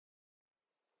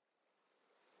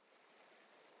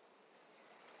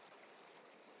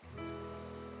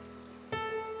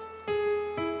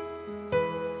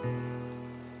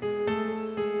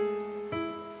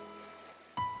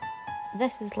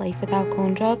This is Life with Alcohol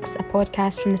and Drugs, a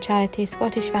podcast from the charity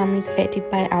Scottish Families Affected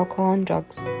by Alcohol and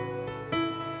Drugs.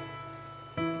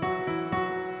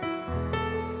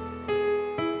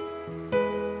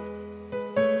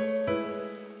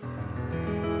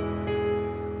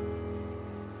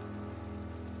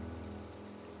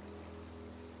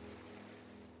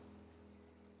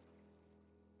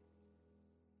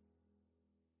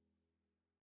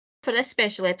 For this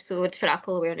special episode for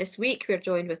Alcohol Awareness Week, we're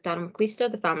joined with Darren McLeister,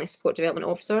 the Family Support Development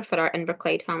Officer for our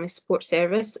Inverclyde Family Support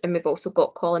Service, and we've also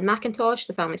got Colin McIntosh,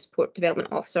 the Family Support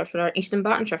Development Officer for our Eastern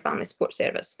Bartonshire Family Support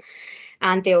Service.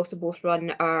 And they also both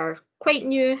run our quite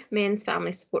new men's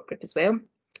family support group as well.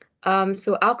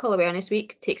 So Alcohol Awareness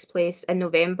Week takes place in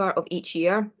November of each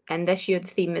year, and this year the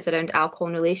theme is around alcohol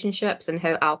and relationships and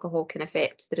how alcohol can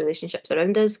affect the relationships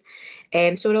around us.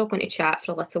 So we're all going to chat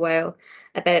for a little while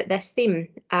about this theme.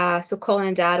 So Colin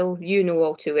and Darryl, you know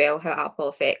all too well how alcohol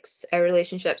affects our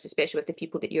relationships, especially with the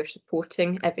people that you're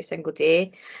supporting every single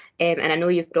day. And I know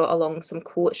you've brought along some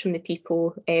quotes from the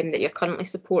people that you're currently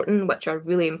supporting, which are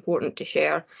really important to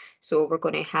share. So we're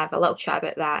going to have a little chat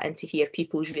about that and to hear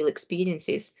people's real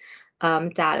experiences.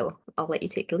 Darryl, I'll let you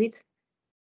take the lead.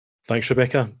 Thanks,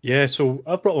 Rebecca. Yeah, so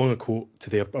I've brought along a quote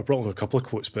today. I've brought along a couple of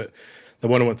quotes, but the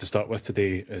one I want to start with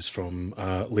today is from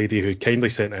a lady who kindly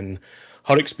sent in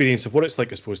her experience of what it's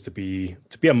like, I suppose, to be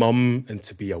a mum and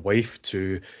to be a wife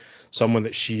to someone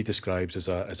that she describes as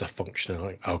a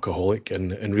functioning alcoholic,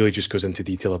 and really just goes into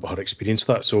detail about her experience of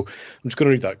that. So I'm just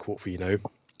going to read that quote for you now.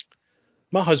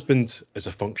 My husband is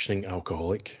a functioning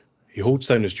alcoholic. He holds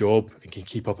down his job and can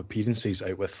keep up appearances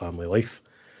out with family life.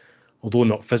 Although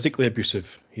not physically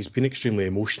abusive, he's been extremely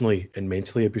emotionally and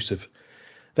mentally abusive.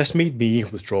 This made me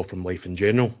withdraw from life in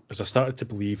general, as I started to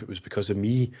believe it was because of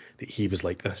me that he was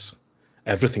like this.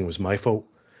 Everything was my fault.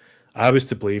 I was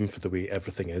to blame for the way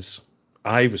everything is.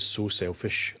 I was so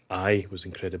selfish. I was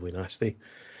incredibly nasty.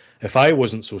 If I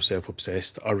wasn't so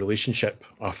self-obsessed, our relationship,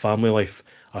 our family life,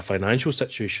 our financial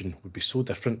situation would be so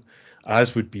different,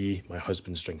 as would be my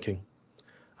husband's drinking.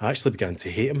 I actually began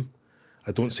to hate him.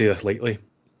 I don't say this lightly.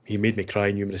 He made me cry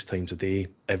numerous times a day,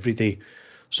 every day,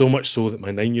 so much so that my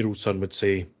 9-year-old son would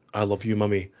say, "I love you,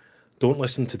 mummy. Don't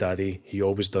listen to daddy. He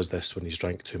always does this when he's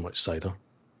drank too much cider."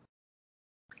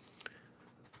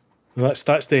 And that's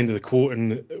the end of the quote.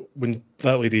 And when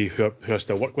that lady who I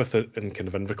still work with in kind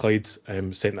of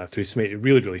Inverclyde sent that through to me, it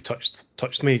really, really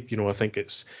touched me. You know, I think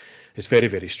it's very,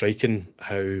 very striking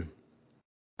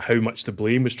how much the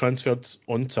blame was transferred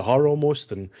onto her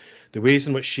almost, and the ways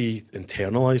in which she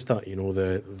internalized that. You know,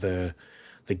 the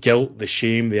guilt, the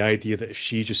shame, the idea that if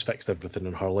she just fixed everything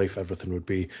in her life, everything would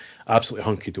be absolutely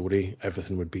hunky-dory,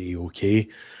 everything would be okay.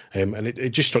 And it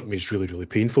just struck me as really, really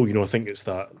painful. You know, I think it's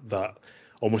that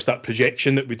almost that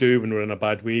projection that we do when we're in a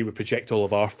bad way. We project all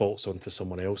of our faults onto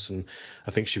someone else, and I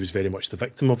think she was very much the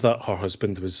victim of that. Her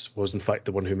husband was in fact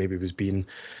the one who maybe was being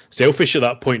selfish at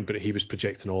that point, but he was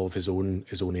projecting all of his own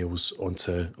ills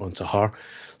onto her.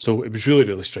 So it was really,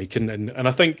 really striking. And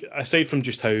I think, aside from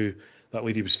just how that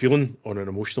lady was feeling on an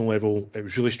emotional level, it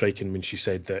was really striking when she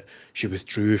said that she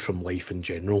withdrew from life in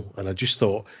general. And I just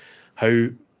thought, how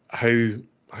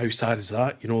sad is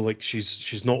that? You know, like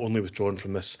she's not only withdrawn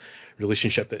from this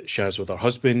relationship that she has with her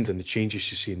husband and the changes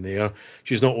she's seen there.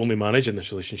 She's not only managing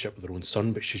this relationship with her own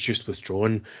son, but she's just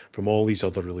withdrawn from all these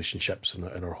other relationships in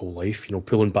her whole life. You know,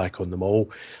 pulling back on them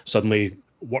all. Suddenly,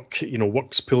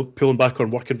 work's pulling back on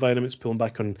work environments, pulling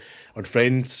back on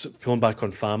friends, pulling back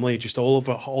on family. Just all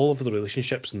of the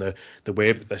relationships and the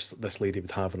web that this lady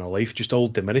would have in her life just all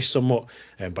diminished somewhat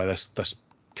by this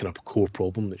kind of core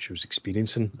problem that she was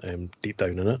experiencing deep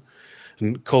down in it.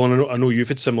 And Colin, I know you've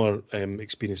had similar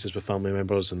experiences with family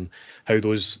members and how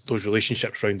those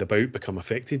relationships round about become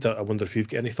affected. I wonder if you've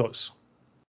got any thoughts.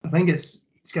 I think it's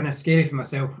kind of scary for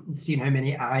myself seeing how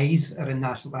many I's are in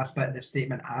that last bit of the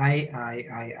statement.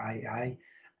 I.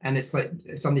 And it's like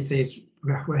if somebody says,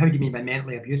 well, how do you mean by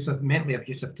mentally abusive? Mentally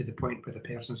abusive to the point where the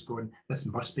person's going, this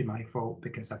must be my fault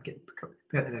because I've get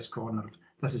put in this corner.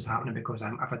 This is happening because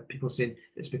I've had people saying,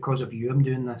 it's because of you I'm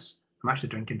doing this. I'm actually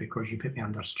drinking because you put me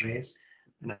under stress.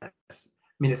 And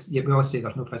we always say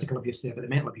there's no physical abuse there, but the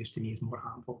mental abuse to me is more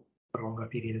harmful for a longer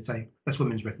period of time. This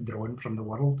woman's withdrawn from the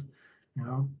world, you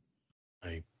know.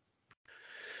 Right.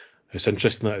 It's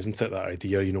interesting, that, isn't it? That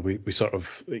idea, we sort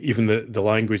of, even the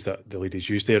language that the ladies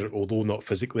used there, although not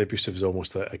physically abusive, is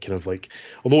almost a kind of like,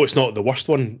 although it's not the worst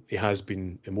one, he has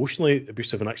been emotionally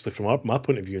abusive. And actually, from my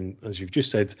point of view, and as you've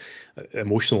just said,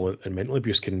 emotional and mental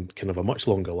abuse can have a much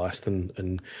longer lasting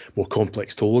and more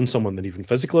complex toll on someone than even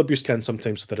physical abuse can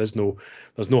sometimes. So there's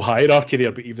no hierarchy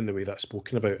there, but even the way that's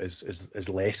spoken about is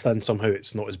less than somehow.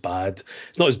 It's not as bad.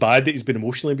 It's not as bad that he's been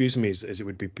emotionally abusing me as it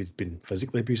would be been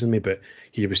physically abusing me. But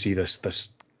here we see this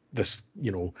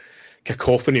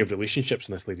cacophony of relationships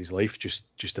in this lady's life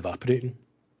just evaporating.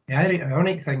 Yeah, the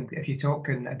ironic thing, if you talk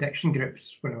in addiction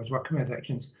groups, when I was working with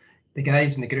addictions, the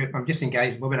guys in the group, I'm just saying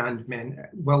guys, women and men,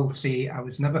 will say, I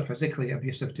was never physically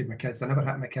abusive to my kids. I never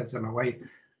hit my kids or my wife.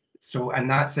 So, and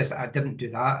that's this, I didn't do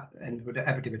that. And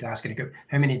everybody would ask in a group,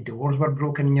 how many doors were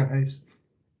broken in your house?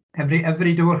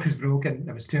 Every door was broken.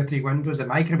 There was 2 or 3 windows. The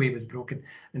microwave was broken.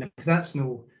 And if that's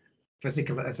no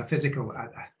physical, as a physical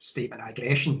statement,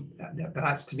 aggression,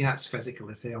 that's, to me, that's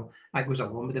physical as hell. That goes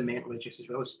along with the mental abuse as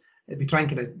well.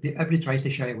 Everybody tries to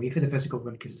shy away from the physical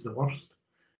one because it's the worst.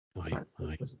 Aye.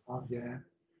 Yeah.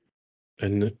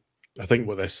 And I think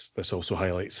what this also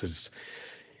highlights is,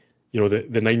 the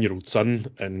 9-year-old son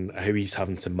and how he's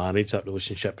having to manage that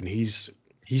relationship, and he's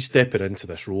stepping into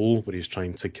this role where he's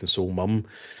trying to console mum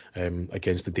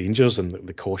against the dangers and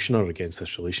the caution her against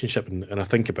this relationship. And I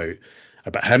think about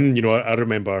him, I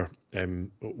remember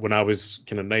when I was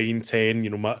kind of 9,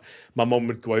 10, my mum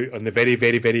would go out on the very,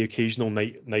 very, very occasional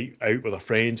night out with her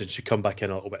friends, and she'd come back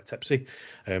in a little bit tipsy.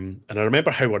 And I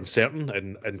remember how uncertain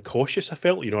and cautious I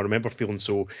felt. I remember feeling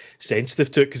so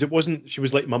sensitive to it, because she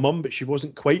was like my mum, but she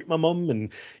wasn't quite my mum.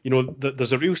 And,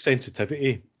 there's a real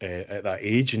sensitivity at that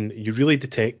age, and you really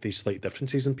detect these slight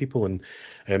differences in people.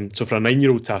 And so for a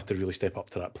 9-year-old to have to really step up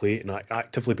to that plate and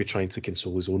actively be trying to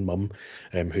console his own mum,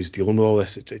 who's dealing with all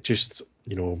this, it just,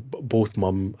 both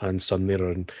mum and son there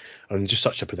are in just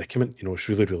such a predicament. It's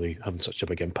really, really having such a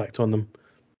big impact on them.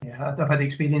 Yeah, I've had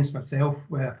experience myself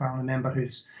with a family member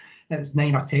it was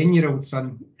 9 or 10-year-old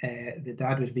son. The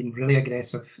dad was being really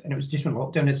aggressive, and it was just when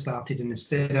lockdown had started, and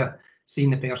instead of seeing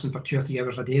the person for 2 or 3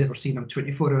 hours a day, they were seeing them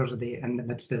 24 hours a day in the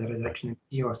midst of their addiction.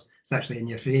 It's actually in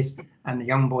your face. And the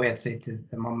young boy had said to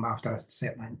the mum after a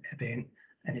certain event,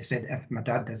 and he said, if my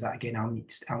dad does that again,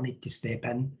 I'll need to step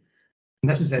in. And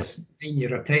this is this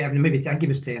 9-year-old, maybe I give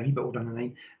his 10, a wee bit older than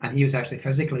 9, and he was actually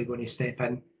physically going to step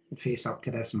in and face up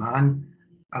to this man,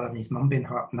 other than his mum being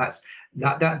hurt. And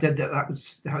that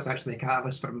was actually a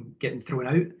catalyst for him getting thrown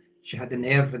out. She had the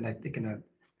nerve and the kind of,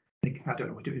 I don't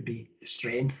know what it would be, the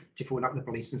strength to phone up the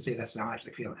police and say, this, I'm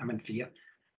actually feeling, I'm in fear.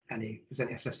 And he was in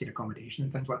assisted accommodation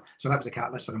and things like that. So that was a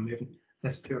catalyst for him moving.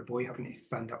 This poor boy having to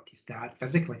stand up to his dad,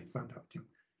 physically stand up to him.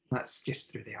 That's just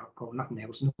through the alcohol, nothing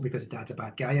else. Not because the dad's a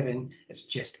bad guy or anything, it's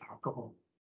just alcohol.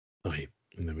 Aye,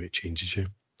 and the way it changes you.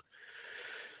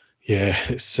 Yeah,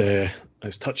 it's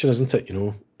touching, isn't it?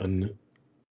 And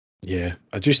yeah,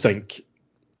 I just think,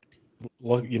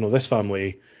 this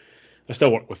family, I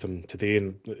still work with them today,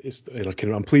 and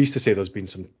I'm pleased to say there's been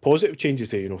some positive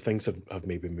changes there. Things have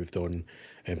maybe moved on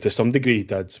to some degree.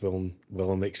 Dad's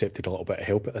willingly accepted a little bit of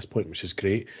help at this point, which is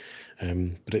great.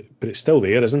 But it's still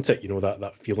there, isn't it?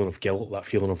 That feeling of guilt, that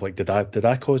feeling of like, did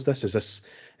I cause this? Is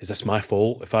this my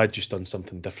fault? If I had just done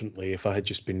something differently, if I had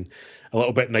just been a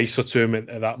little bit nicer to him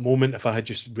at that moment, if I had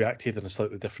just reacted in a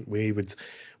slightly different way, would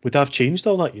I have changed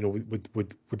all that?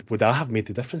 Would I have made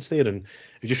the difference there? And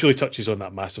it just really touches on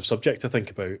that massive subject. I think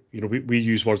about, we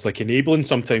use words like enabling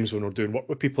sometimes when we're doing work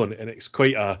with people, and it's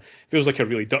feels like a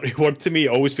really dirty word to me. It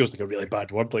always feels like a really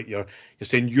bad word. Like you're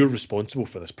saying you're responsible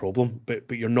for this problem, but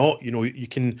you're not. You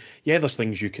can, there's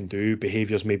things you can do,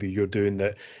 behaviours maybe you're doing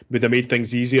that would have made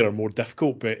things easier or more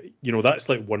difficult, but that's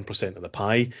like 1% of the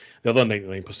pie. The other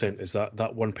 99% is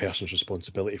that one person's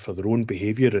responsibility for their own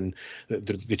behaviour and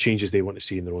the changes they want to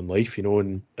see in their own life,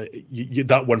 and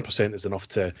that 1% is enough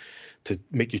to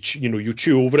make you you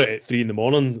chew over it at 3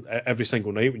 a.m. every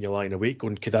single night when you're lying awake,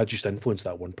 going, could I just influence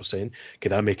that 1%?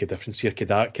 Could I make a difference here?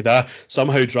 Could I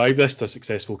somehow drive this to a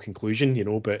successful conclusion?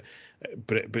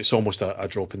 But it's almost a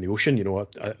drop in the ocean.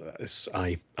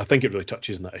 I think it really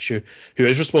touches on that issue. Who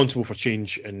is responsible for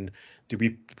change, and do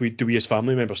we as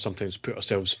family members sometimes put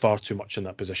ourselves far too much in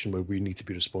that position where we need to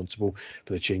be responsible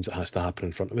for the change that has to happen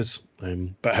in front of us?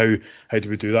 But how do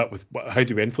we do that? How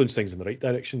do we influence things in the right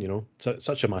direction? It's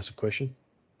such a massive question.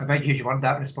 A big huge word,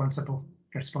 that responsibility.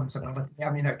 I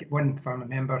mean, I've got one family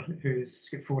member who's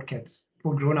got 4 kids,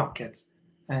 4 grown-up kids,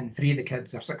 and 3 of the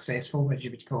kids are successful, as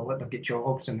you would call it. They've got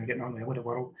jobs and they're getting on well with the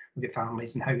world. We've got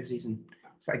families and houses and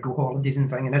sort of go holidays and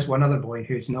things. And there's one other boy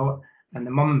who's not. And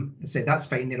the mum said, that's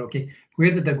fine, they're okay.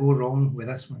 Where did they go wrong with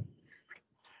this one?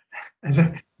 Is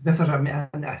as if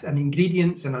there's an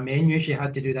ingredients and a menu. She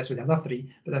had to do this with the other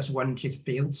three, but this one she's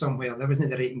failed somewhere. There wasn't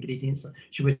the right ingredients.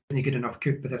 She wasn't a good enough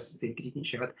cook with the ingredients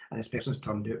she had, and this person's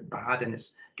turned out bad. And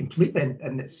it's completely,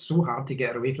 and it's so hard to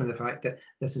get away from the fact that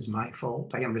this is my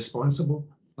fault. I am responsible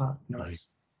for that. Right.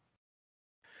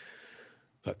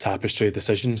 That tapestry of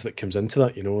decisions that comes into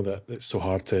that, that it's so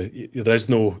hard to. There is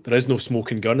no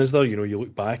smoking gun, is there? You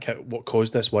look back at what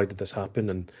caused this, why did this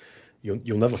happen, and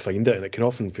you'll never find it, and it can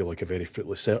often feel like a very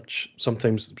fruitless search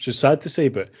sometimes, which is sad to say,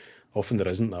 but often there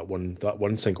isn't that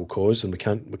one single cause, and we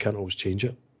can't always change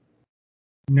it.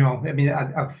 No, I mean,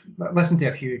 I've listened to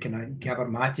a few kind of Gabor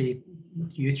Mate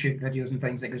YouTube videos and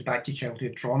things that goes back to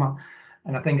childhood trauma,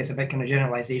 and I think it's a bit kind of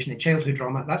generalisation of childhood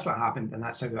trauma. That's what happened, and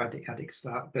that's how addicts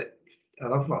start. But I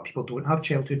love a lot of people don't have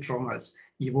childhood trauma. It's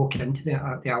you walk into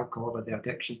the alcohol or the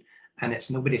addiction, and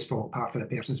it's nobody's fault apart from the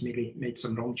person's maybe made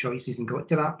some wrong choices and got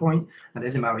to that point. And it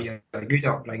doesn't matter whether you're a good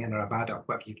upbringing or a bad upbringing,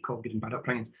 whatever you'd call good and bad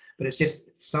upbringings, but it's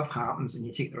just stuff happens and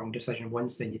you take the wrong decision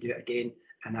once, then you do it again,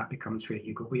 and that becomes where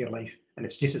you go with your life. And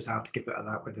it's just as hard to get out of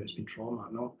that, whether it's been trauma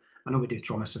or not. I know we do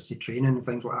trauma-assisted training and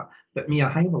things like that, but I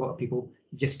have a lot of people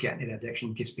just get into the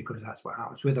addiction just because that's what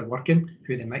happens. Where they're working,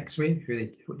 who they mix with,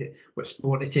 what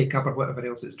sport they take up, or whatever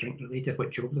else that's drink-related, what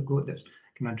job they've got that's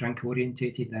kind of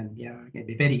drink-orientated, then yeah, it'd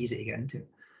be very easy to get into.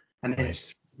 And then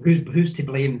it's who's to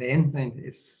blame then? Then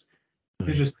it's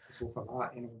who's responsible for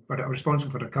that? We're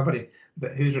responsible for recovery,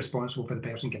 but who's responsible for the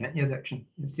person getting into addiction?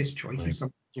 It's just choices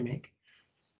sometimes you make.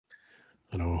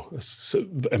 I know it's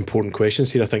important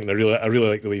questions here, I think, and I really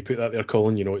like the way you put that there,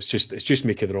 Colin. It's just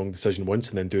making the wrong decision once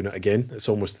and then doing it again. It's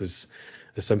almost as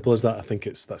simple as that. I think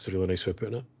that's a really nice way of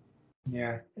putting it.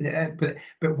 Yeah,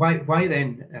 but why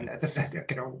then? And this I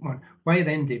get one. Why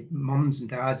then do mums and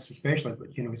dads, especially,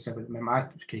 but so in my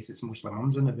case it's mostly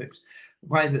mums in the books.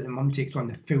 Why is it the mum takes on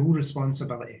the full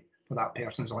responsibility for that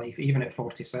person's life, even at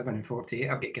 47 and 48?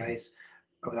 I've got guys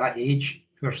of that age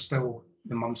who are still.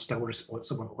 The mum's still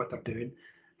responsible for what they're doing.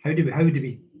 How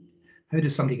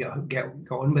does somebody get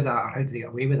on with that, or how do they get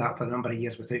away with that for a number of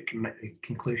years without coming to the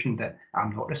conclusion that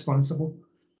I'm not responsible?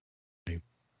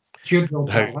 It's your job.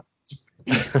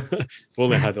 If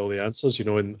only I had all the answers,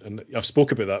 and I've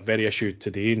spoke about that very issue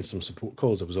today in some support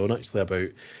calls I was on actually, about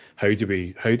how do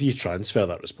you transfer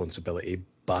that responsibility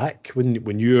back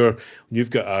when you've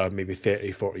got a maybe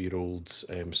 30-40-year-old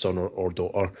son or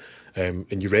daughter,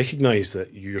 and you recognise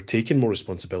that you're taking more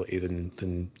responsibility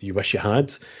than you wish you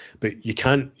had, but you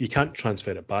can't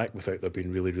transfer it back without there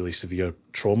being really, really severe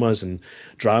traumas and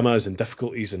dramas and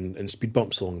difficulties and speed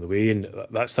bumps along the way. And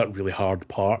that's that really hard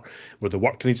part where the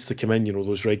work needs to come in,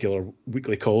 those regular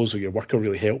weekly calls where your worker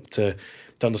really help to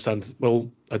understand, well,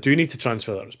 I do need to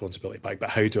transfer that responsibility back, but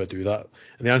how do I do that?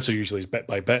 And the answer usually is bit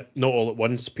by bit, not all at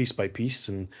once, piece by piece.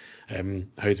 And how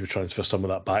do we transfer some of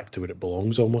that back to where it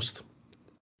belongs almost?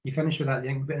 You finish with that,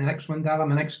 the next one,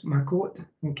 Darla, my quote.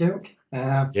 Okay.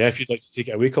 Yeah, if you'd like to take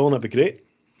it away, Colin, that'd be great.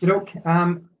 To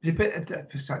put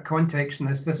it context in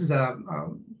this is a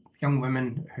young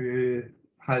woman who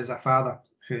has a father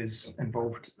who's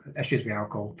involved issues with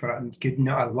alcohol for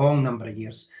a long number of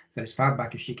years, so as far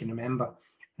back as she can remember.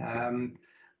 And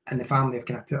the family have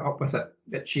kind of put up with it.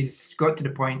 But she's got to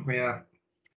the point where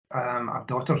our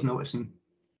daughter's noticing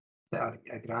that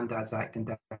her granddad's acting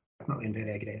definitely and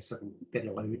very aggressive and very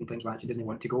loud and things like that. She doesn't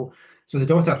want to go. So the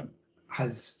daughter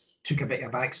took a bit of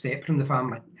a back step from the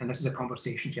family, and this is a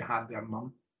conversation she had with her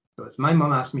mum. So it's my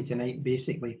mum asked me tonight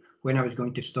basically when I was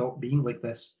going to stop being like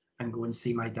this and go and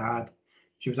see my dad.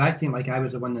 She was acting like I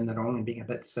was the one in the wrong and being a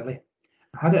bit silly.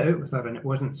 I had it out with her, and it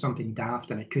wasn't something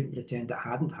daft, and I couldn't pretend it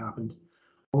hadn't happened.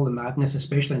 All the madness,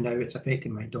 especially now, it's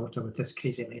affecting my daughter with this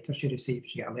crazy letter she received.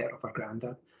 She got a letter of her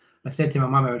granddad. I said to my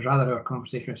mum I would rather our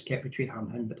conversation was kept between her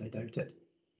and him, but I doubt it.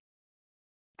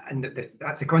 And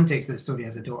that's the context of the story,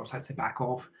 as the daughter's had to back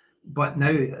off. But now,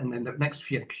 in the next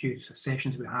few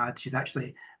sessions we had, she's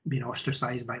actually been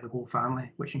ostracised by the whole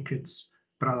family, which includes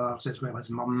brothers as well as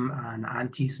mum and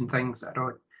aunties and things that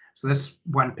are. So this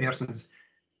one person's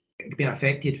been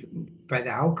affected by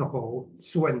the alcohol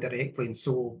so indirectly and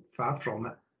so far from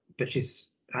it, but she's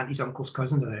auntie's uncle's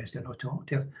cousin to the rest of not talking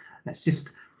to her. And it's just,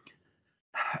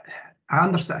 I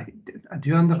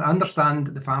understand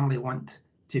that the family want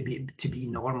to be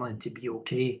normal and to be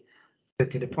okay, but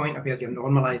to the point of where you're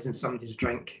normalising somebody's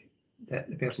drink, that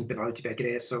the person's been allowed to be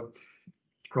aggressive,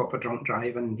 caught for drunk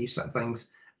driving, these sort of things,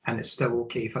 and it's still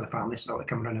okay for the family still to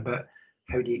come round about.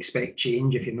 How do you expect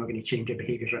change if you're not going to change your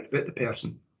behaviours around about the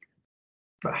person?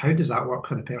 But how does that work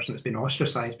for the person that's been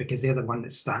ostracised because they're the one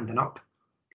that's standing up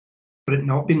for it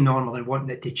not being normal and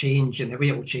wanting it to change? And the way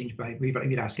it will change by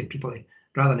we're asking people to,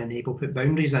 rather than enable, put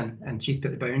boundaries in, and she's put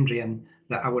the boundary in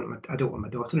that I don't want my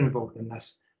daughter involved in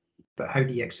this. But how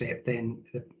do you accept then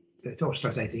the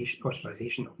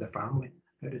ostracisation of the family?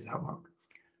 How does that work?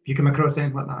 Have you come across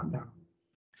anything like that now?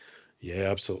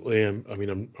 Yeah, absolutely.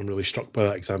 I'm really struck by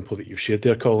that example that you've shared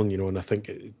there, Colin. And I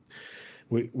think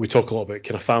we talk a lot about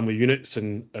kind of family units,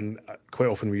 and quite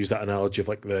often we use that analogy of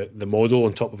like the model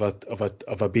on top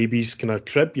of a baby's kind of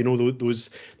crib. Those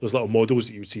little models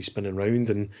that you would see spinning around,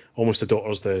 and almost the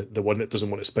daughter's the one that doesn't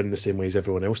want to spin the same way as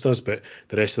everyone else does, but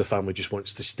the rest of the family just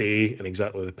wants to stay in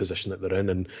exactly the position that they're in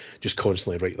and just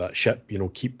constantly right that ship.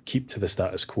 Keep to the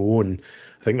status quo. And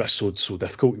I think that's so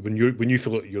difficult when you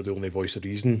feel like you're the only voice of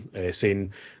reason,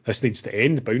 saying this needs to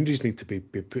end, boundaries need to be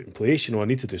put in place. I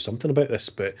need to do something about this,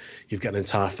 but you've got an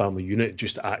entire family unit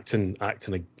just acting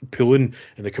pulling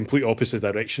in the complete opposite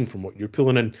direction from what you're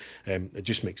pulling in. It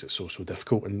just makes it so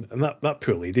difficult, and that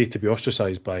poor lady to be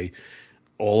ostracised by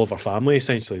all of her family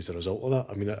essentially as a result of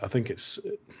that. I think it's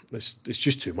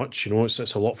just too much.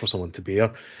 It's a lot for someone to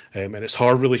bear, and it's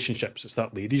her relationships, it's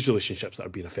that lady's relationships that are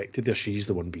being affected there. She's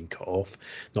the one being cut off,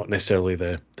 not necessarily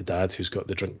the dad who's got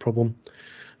the drink problem.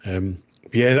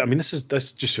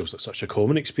 This just feels like such a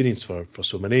common experience for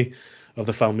so many of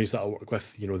the families that I work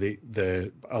with.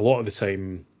 A lot of the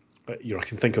time, I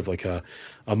can think of like a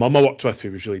mum I worked with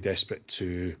who was really desperate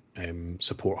to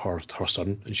support her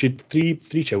son, and she had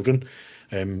three children,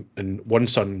 and one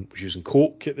son was using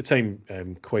coke at the time,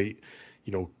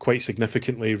 quite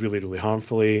significantly, really, really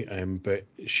harmfully. But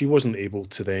she wasn't able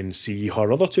to then see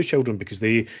her other two children because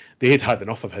they had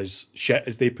enough of his shit,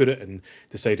 as they put it, and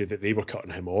decided that they were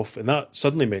cutting him off. And that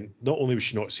suddenly meant not only was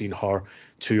she not seeing her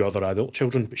two other adult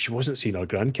children, but she wasn't seeing her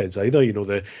grandkids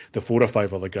either. The 4 or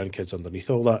 5 other grandkids underneath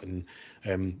all that. And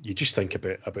you just think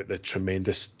about the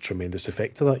tremendous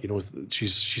effect of that.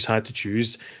 She's had to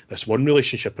choose this one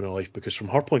relationship in her life because from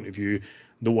her point of view,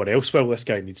 no one else will. This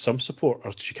guy needs some support,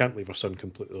 or she can't leave her son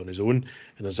completely on his own.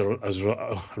 And as a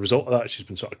result of that, she's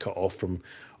been sort of cut off from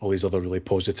all these other really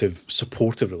positive,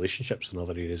 supportive relationships in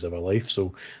other areas of her life.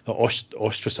 So the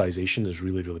ostracisation is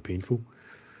really, really painful.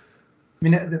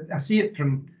 I see it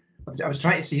I was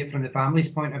trying to see it from the family's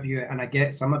point of view, and I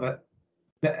get some of it.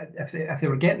 But if they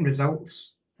were getting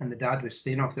results and the dad was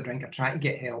staying off the drink or trying to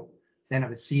get help, then I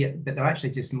would see it. But they're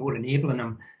actually just more enabling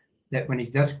him, that when he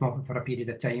does come off for a period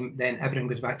of time, then everything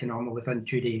goes back to normal within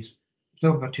 2 days.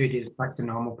 So for 2 days, back to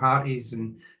normal parties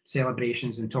and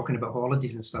celebrations and talking about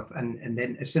holidays and stuff. And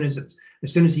then as soon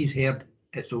as he's heard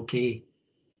it's okay,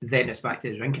 then it's back to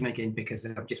the drinking again, because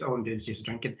all I'm doing is just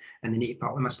drinking, and they need to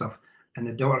part with my stuff. And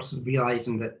the daughter's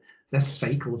realizing that this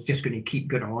cycle is just going to keep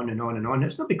going on and on and on.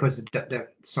 It's not because the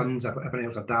sons or everyone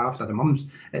else are daft or the mums.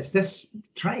 It's this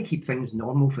try to keep things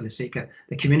normal for the sake of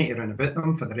the community around about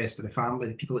them, for the rest of the family,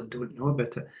 the people that don't know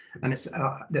about it. And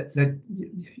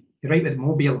you're right with the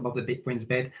mobile above the Bitcoin's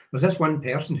bed. There's this one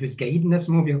person who's guiding this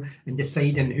mobile and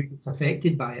deciding who gets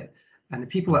affected by it. And the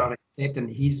people that are accepting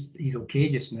that he's okay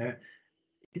just now,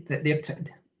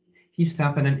 he's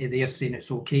tapping into there saying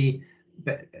it's okay.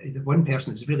 But the one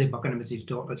person that's really bugging him is his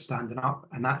daughter that's standing up,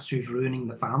 and that's who's ruining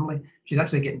the family. She's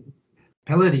actually getting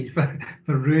pilloried for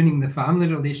ruining the family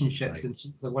relationships, right. And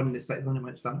she's the one that's like the only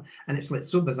one that's done. And it's like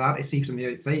so bizarre to see from the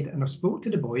outside. And I've spoke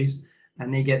to the boys,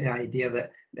 and they get the idea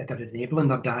that they're enabling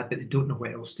their dad, but they don't know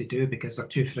what else to do because they're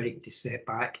too frightened to step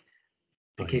back.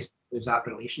 In case there's that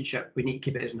relationship, we need to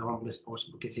keep it as normal as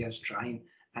possible because he is trying,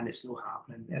 and it's not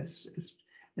happening.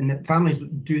 And the families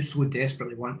do so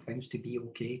desperately want things to be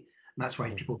okay. And that's why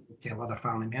people tell other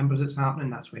family members it's happening.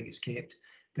 That's why it gets kept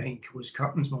behind closed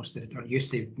curtains most of it. Or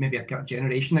used to, maybe a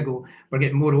generation ago. We're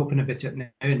getting more open about it now,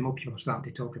 and more people are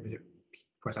starting to talk about it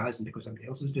because it isn't, because somebody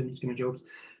else is doing these kind of jobs.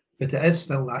 But it is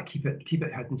still that keep it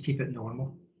hidden, keep it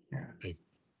normal. Yeah. Right.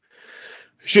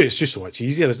 Sure, it's just so much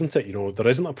easier, isn't it? There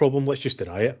isn't a problem. Let's just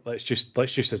deny it. Let's just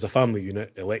as a family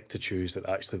unit elect to choose that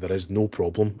actually there is no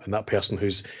problem, and that person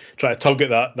who's trying to tug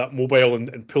at that mobile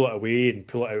and pull it away and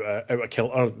pull it out of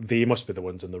kilter, they must be the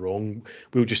ones in the wrong.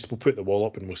 We'll put the wall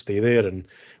up and we'll stay there, and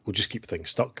we'll just keep things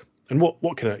stuck. And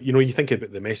what kind of, you think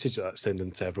about the message that's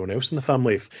sending to everyone else in the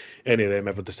family if any of them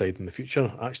ever decide in the future,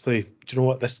 actually, do you know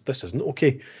what, this isn't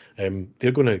okay.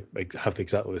 They're going to have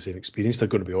exactly the same experience. They're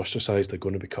going to be ostracised. They're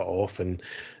going to be cut off, and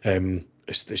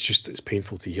it's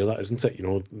painful to hear that, isn't it?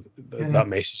 That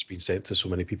message being sent to so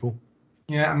many people.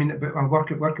 Yeah, I'm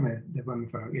working with the woman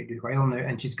for a good while now,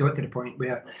 and she's got to the point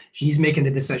where she's making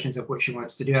the decisions of what she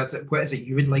wants to do. I said, what is it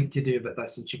you would like to do about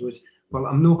this? And she goes, well,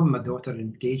 I'm not having my daughter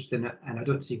engaged in it, and I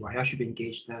don't see why I should be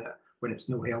engaged in it when it's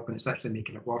no help and it's actually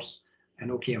making it worse.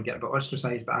 And okay, I'm getting a bit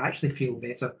ostracised, but I actually feel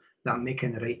better that I'm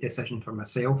making the right decision for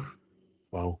myself.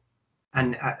 Wow.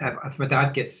 And if my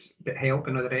dad gets a bit help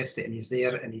and all the rest of it, and he's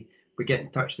there and he we get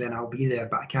in touch, then I'll be there.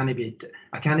 But I can't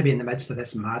be in the midst of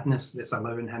this madness that's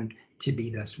allowing him to be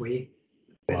this way.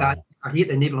 But Wow. I hate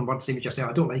the enabling word, same as yourself.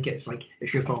 I don't like it. It's like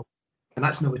it's your fault, and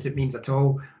that's not what it means at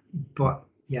all. But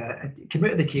yeah, come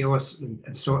out of the chaos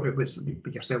and sort it with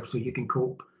yourself so you can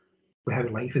cope with how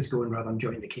life is going rather than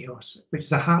enjoying the chaos, which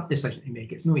is a hard decision to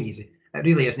make. It's no easy. It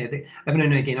really isn't. Every now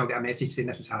and again I'll get a message saying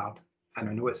this is hard, and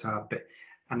I know it's hard,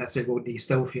 and I said, well, do you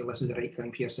still feel this is the right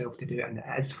thing for yourself to do? And it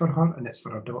is for her, and it's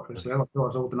for her daughter as well. Her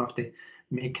daughter's old enough to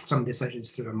make some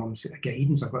decisions through her mum's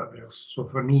guidance or whatever else. So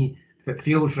for me, if it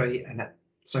feels right and it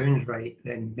sounds right,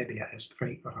 then maybe it is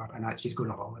right for her, and she's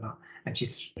going along with that, and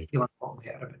she's feeling a lot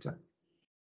better about it.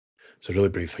 It's a really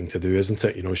brave thing to do, isn't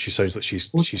it? You know, she sounds like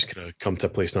she's kind of come to a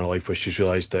place in her life where she's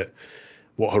realised that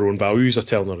what her own values are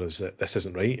telling her is that this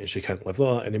isn't right and she can't live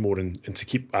like that anymore, and to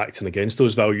keep acting against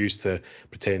those values, to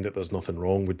pretend that there's nothing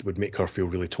wrong, would make her feel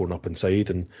really torn up inside,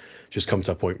 and she's come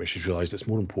to a point where she's realised it's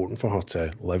more important for her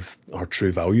to live her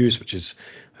true values, which is,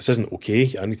 this isn't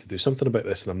okay, I need to do something about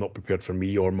this, and I'm not prepared for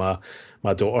me or my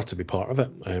daughter to be part of it,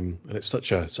 and it's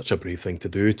such a brave thing to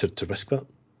do, to risk that.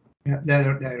 Yeah,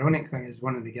 the ironic thing is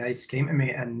one of the guys came to me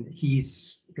and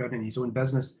he's running his own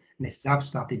business, and he says, I've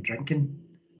started drinking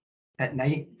at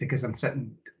night because I'm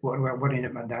sitting worrying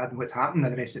at my dad and what's happening to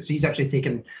the rest of it. So he's actually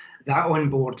taken that on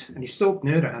board, and he's still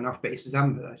new right enough, but he says,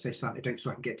 I'm starting to drink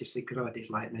so I can get to sleep, because other days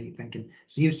lie at night thinking.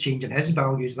 So he was changing his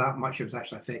values that much, it was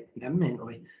actually affecting him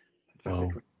mentally and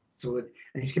physically. Wow. So,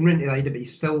 and he's coming into the idea, but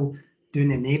he's still doing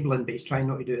the enabling, but he's trying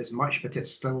not to do it as much, but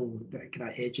it's still kind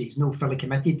of edgy. He's not fully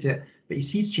committed to it, but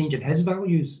he's changing his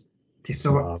values to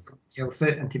sort of else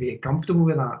out and to be comfortable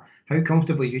with that. How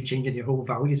comfortable are you changing your whole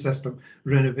value system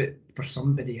around a bit for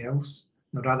somebody else?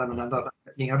 No, rather than another,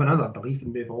 you can have another belief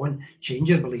and move on, change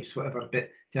your beliefs, whatever, but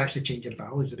to actually change your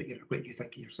values about what you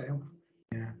think of yourself.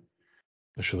 Yeah.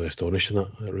 It's really astonishing, that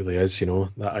it really is, you know,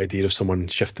 that idea of someone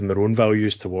shifting their own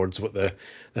values towards what the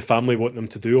family want them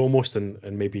to do almost, and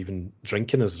maybe even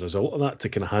drinking as a result of that, to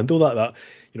kind of handle that,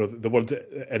 you know, the word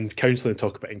in counselling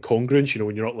talk about incongruence, you know,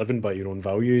 when you're not living by your own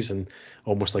values, and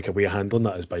almost like a way of handling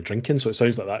that is by drinking. So it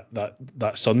sounds like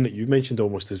that son that you mentioned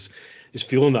almost is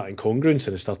feeling that incongruence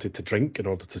and has started to drink in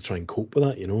order to try and cope with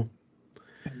that, you know.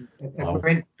 Wow.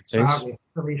 His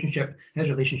relationship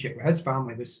with his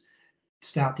family was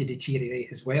started to deteriorate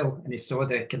as well, and he saw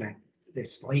the kind of the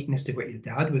slightness to what his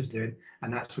dad was doing,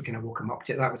 and that's what kind of woke him up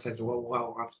to it. That was his,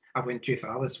 well, I went too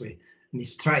far this way, and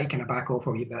he's trying to kind of back off a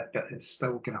wee bit, but it's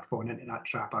still kind of falling into that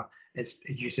trap. It's,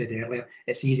 as you said earlier,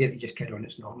 it's easier to just kid on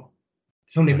it's normal.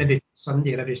 It's only maybe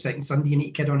Sunday or every second Sunday you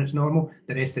need to kid on it's normal.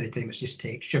 The rest of the time it's just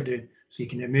text you're doing, so you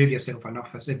can remove yourself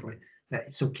enough visibly that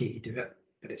it's okay to do it,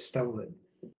 but it's still,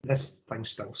 this thing's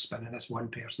still spinning. This one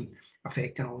person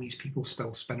affecting all these people,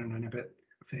 still spinning around a bit,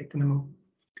 affecting them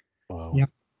all. Wow. Yeah.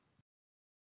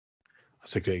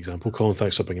 That's a great example, Colin.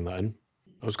 Thanks for bringing that in.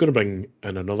 I was going to bring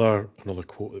in another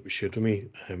quote that was shared with me,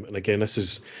 and again, this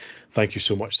is thank you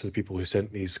so much to the people who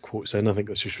sent these quotes in. I think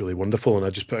that's just really wonderful, and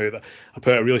I just put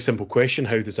a really simple question: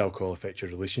 how does alcohol affect your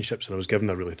relationships? And I was given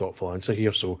a really thoughtful answer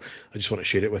here, so I just want to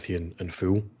share it with you in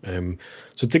full.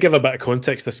 So to give a bit of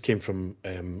context, this came from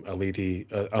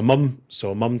a mum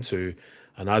to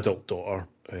an adult daughter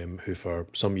who for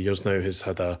some years now has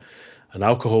had an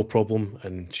alcohol problem,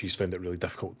 and she's found it really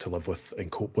difficult to live with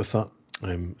and cope with that.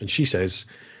 And she says,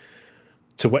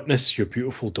 to witness your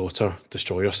beautiful daughter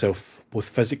destroy herself, both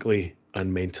physically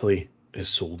and mentally, is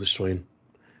soul destroying.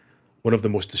 One of the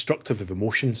most destructive of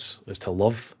emotions is to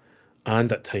love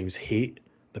and at times hate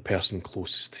the person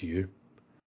closest to you.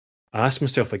 I ask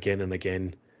myself again and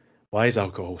again, why is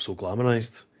alcohol so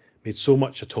glamorized? Made so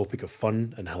much a topic of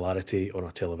fun and hilarity on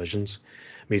our televisions,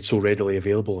 made so readily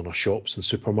available in our shops and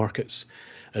supermarkets,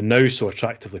 and now so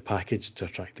attractively packaged to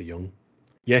attract the young.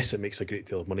 Yes, it makes a great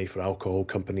deal of money for alcohol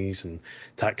companies and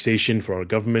taxation for our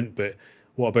government, but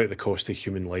what about the cost of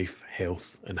human life,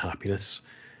 health and happiness?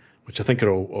 Which I think are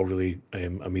all really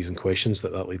amazing questions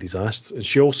that lady's asked. And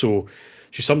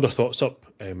she summed her thoughts up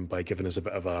by giving us a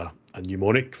bit of a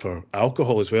mnemonic for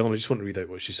alcohol as well, and I just want to read out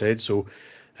what she said. So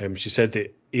she said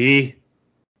that A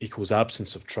equals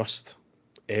absence of trust,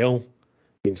 L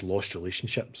means lost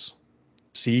relationships,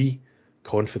 C,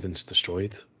 confidence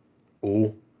destroyed,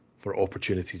 O for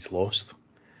opportunities lost,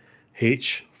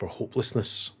 H for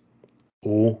hopelessness,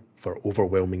 O for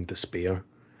overwhelming despair,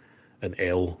 and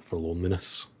L for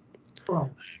loneliness.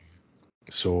 Wow.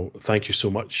 So thank you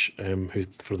so much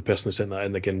for the person who sent that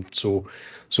in. Again, so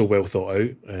well thought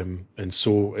out, and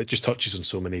so it just touches on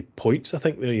so many points. I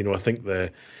think there, you know, I think I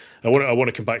want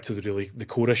to come back to the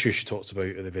core issue she talks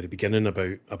about at the very beginning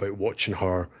about watching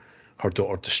her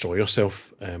daughter destroy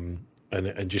herself, and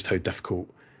just how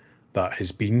difficult that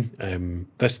has been.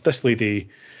 This lady,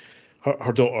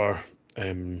 her daughter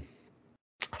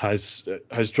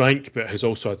has drank, but has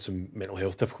also had some mental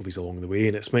health difficulties along the way,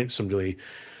 and it's meant some really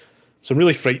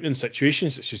frightening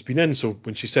situations that she's been in. So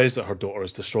when she says that her daughter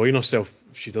is destroying herself,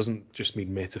 she doesn't just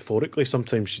mean metaphorically.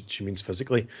 Sometimes she means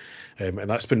physically, and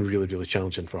that's been really, really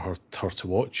challenging for her to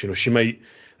watch. She might.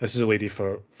 This is a lady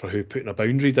for who putting a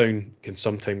boundary down can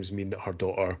sometimes mean that her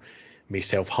daughter may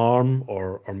self-harm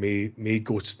or may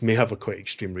have a quite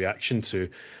extreme reaction to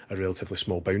a relatively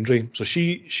small boundary. So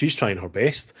she's trying her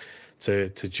best to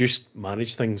just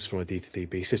manage things from a day-to-day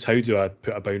basis. How do I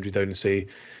put a boundary down and say,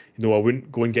 I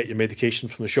wouldn't go and get your medication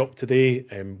from the shop today,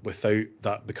 without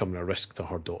that becoming a risk to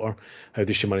her daughter? How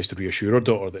does she manage to reassure her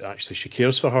daughter that actually she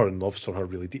cares for her and loves for her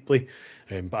really deeply,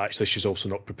 but actually she's also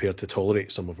not prepared to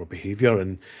tolerate some of her behaviour?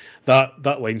 And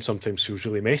that line sometimes feels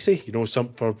really messy.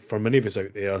 For many of us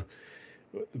out there,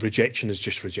 rejection is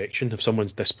just rejection. If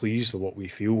someone's displeased with what we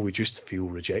feel, we just feel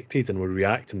rejected, and we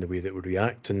react in the way that we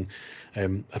react. And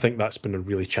I think that's been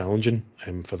really challenging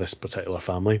for this particular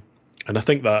family. And I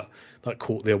think that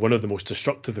quote there, one of the most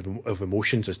destructive of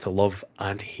emotions is to love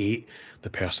and hate the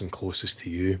person closest to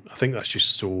you. I think that's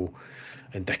just so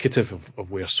indicative of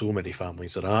where so many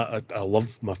families are at. I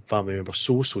love my family members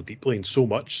so deeply, and so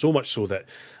much so that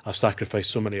I've sacrificed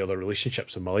so many other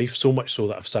relationships in my life, so much so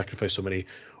that I've sacrificed so many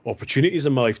opportunities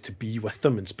in my life to be with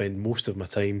them and spend most of my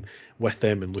time with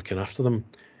them and looking after them.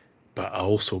 But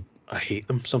I hate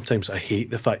them sometimes. I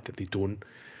hate the fact that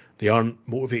they aren't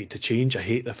motivated to change. I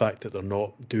hate the fact that they're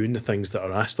not doing the things that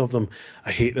are asked of them.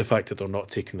 I hate the fact that they're not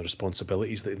taking the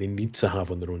responsibilities that they need to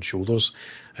have on their own shoulders.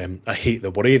 I hate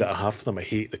the worry that I have for them. I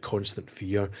hate the constant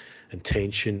fear and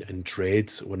tension and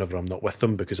dread whenever I'm not with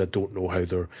them, because I don't know how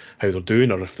they're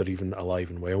doing, or if they're even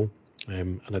alive and well.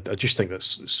 And I just think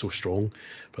that's so strong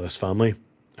for this family.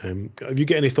 Have you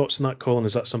got any thoughts on that, Colin?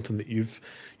 Is that something that you've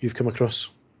come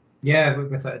across? Yeah,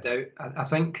 without a doubt. I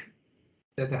think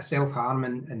the self-harm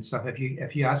and stuff,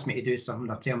 if you ask me to do something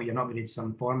or tell me you're not going to do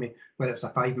something for me, whether it's a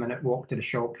 5-minute walk to the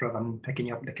shop rather than picking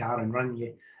you up in the car and running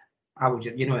you, I will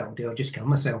just, what I'll do, I'll just kill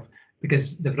myself,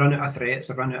 because they've run out of threats,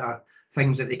 they've run out of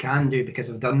things that they can do, because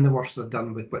they've done the worst they've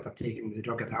done with what they're taking, with the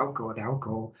drug or the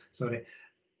alcohol, sorry.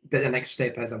 But the next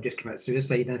step is I've just committed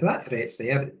suicide, and if that threat's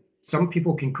there, some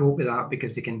people can cope with that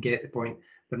because they can get the point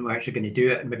they're not actually going to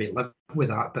do it and maybe live with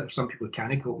that, but some people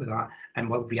can't cope with that and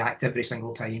will react every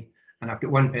single time. And I've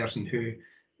got one person who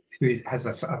has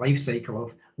a life cycle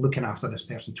of looking after this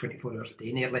person 24 hours a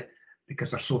day nearly,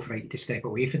 because they're so frightened to step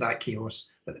away from that chaos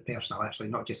that the person will actually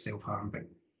not just self-harm but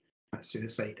commit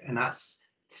suicide. And that's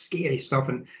scary stuff.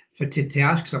 And to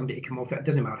ask somebody to come off it,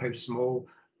 doesn't matter how small,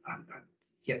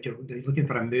 yet they're looking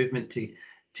for a movement to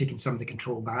taking some of the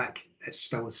control back, it's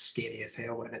still as scary as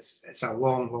hell, and it's a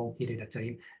long period of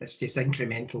time. It's just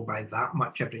incremental by that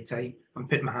much every time. I'm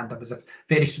putting my hand up as a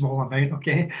very small amount,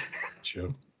 okay?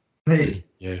 Sure. Right.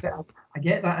 Yeah. I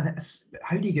get that, and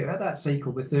how do you get out of that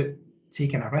cycle without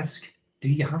taking a risk? Do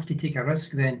you have to take a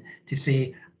risk then to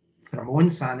say, for my own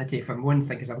sanity, for my own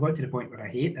thing, because I've got to the point where I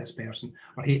hate this person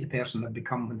or hate the person they've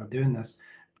become when they're doing this?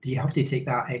 Do you have to take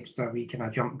that extra week and a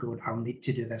jump going, I'll need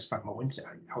to do this for my own,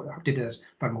 I'll have to do this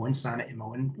for my own sanity, my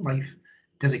own life?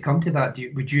 Does it come to that? How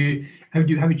would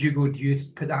you go? Do you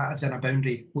put that as in a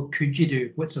boundary? What could you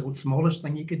do? What's the smallest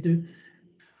thing you could do?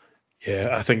 Yeah,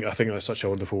 I think that's such a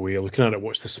wonderful way of looking at it.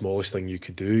 What's the smallest thing you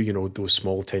could do? Those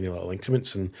small, tiny little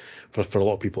increments, and for a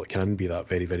lot of people, it can be that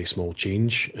very, very small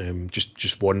change,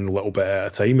 just one little bit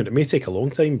at a time. And it may take a long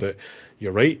time, but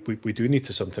you're right. We do need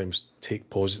to sometimes take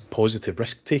positive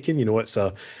risk taking. It's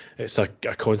a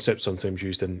concept sometimes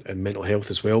used in mental health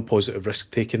as well. Positive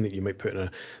risk taking that you might put in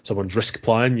someone's risk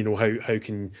plan. How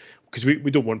can, because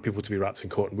we don't want people to be wrapped in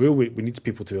cotton wool. We need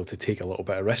people to be able to take a little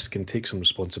bit of risk and take some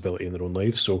responsibility in their own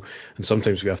lives. And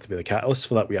sometimes we have to be the catalyst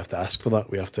for that. We have to ask for that.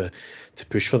 We have to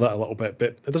push for that a little bit.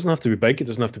 But it doesn't have to be big. It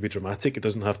doesn't have to be dramatic. It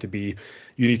doesn't have to be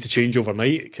you need to change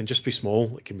overnight. It can just be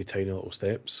small. It can be tiny little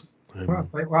steps. What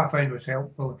I found was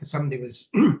helpful, if somebody was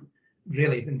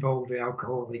really involved with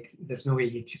alcohol, like there's no way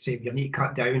you could say you need to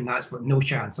cut down. That's like, no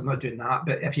chance. I'm not doing that.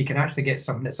 But if you can actually get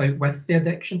something that's out with the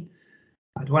addiction.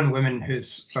 I had one woman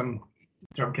who's some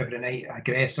drunk every night,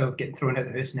 aggressive, getting thrown out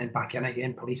of the house and then back in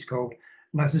again, police called.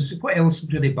 And I says, what else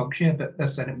really bugs you about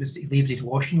this? And it was he leaves his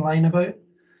washing line about.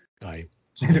 Aye.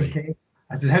 Okay.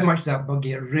 I said, how much does that bug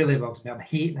you? It really bugs me. I'm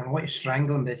hating him. I want to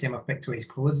strangle him by the time I picked his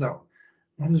clothes up.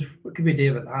 And I says, what could we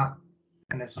do about that?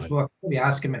 And I says, well, I'll probably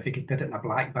ask him if he could put it in a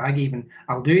black bag even.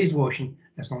 I'll do his washing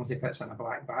as long as he puts it in a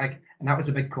black bag. And that was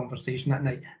a big conversation that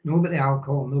night. No about the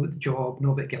alcohol, no about the job,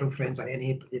 no about girlfriends or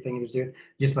anything he was doing.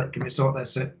 Just like, can we sort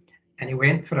this out? And he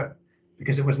went for it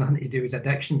because it was nothing to do with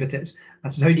addiction, but that's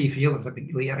how do you feel? How do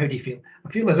you feel? I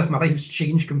feel as if my life's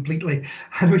changed completely.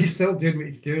 I know he's still doing what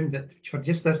he's doing, but for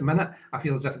just this minute, I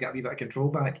feel as if I got a wee bit of control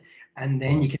back. And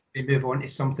then you can move on to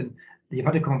something. You've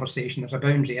had a conversation, there's a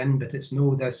boundary in, but it's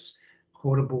no this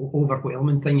horrible,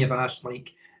 overwhelming thing you've asked,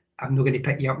 like, I'm not going to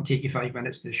pick you up and take you 5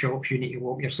 minutes to the shops, you need to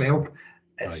walk yourself.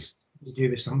 It's to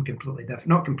do with something completely different.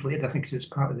 Not completely different, because it's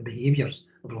part of the behaviours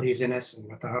of laziness and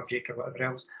lethargic or whatever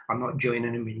else. I'm not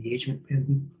joining in with engagement.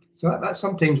 So that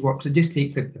sometimes works. It just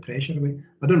takes the pressure away.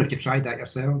 I don't know if you've tried that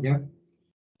yourself, yeah?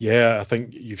 Yeah, I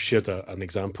think you've shared an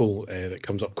example that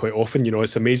comes up quite often. You know,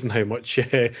 it's amazing how much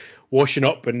washing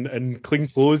up and clean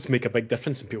clothes make a big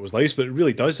difference in people's lives, but it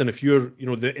really does. And if you're, you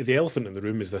know, the elephant in the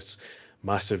room is this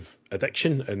massive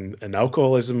addiction and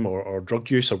alcoholism or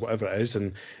drug use or whatever it is,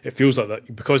 and it feels like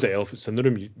that because the elephant's in the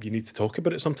room, you need to talk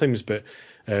about it sometimes, but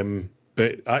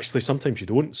actually sometimes you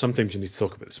don't. Sometimes you need to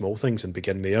talk about the small things and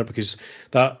begin there, because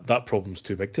that problem's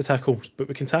too big to tackle. But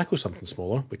we can tackle something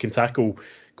smaller. We can tackle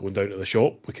going down to the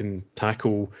shop. We can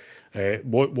tackle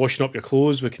washing up your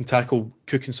clothes. We can tackle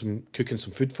cooking some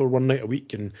food for one night a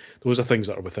week, and those are things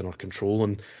that are within our control.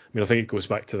 And I mean, I think it goes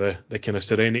back to the kind of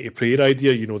serenity prayer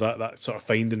idea, you know, that sort of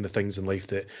finding the things in life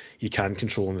that you can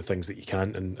control and the things that you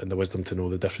can't, and the wisdom to know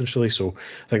the difference, really. So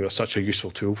I think that's such a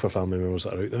useful tool for family members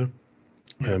that are out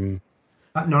there.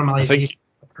 That normalisation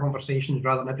of conversations,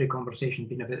 rather than every conversation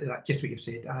being about that, just what you've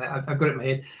said. I've got it in my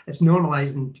head. It's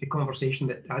normalising the conversation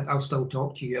that I'll still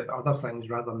talk to you about other things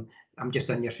rather than I'm just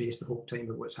in your face the whole time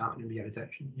about what's happening with your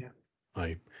addiction. Yeah.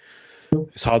 Aye.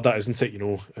 It's hard, that, isn't it? You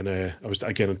know, and I was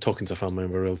talking to a family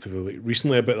member relatively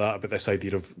recently about this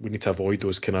idea of we need to avoid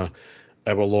those kind of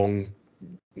hour-long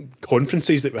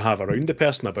conferences that we have around the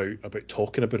person about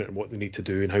talking about it and what they need to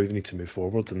do and how they need to move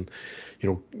forward. And you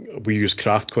know, we use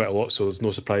craft quite a lot, so there's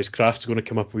no surprise craft's going to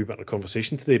come up a wee bit in a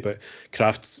conversation today. But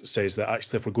craft says that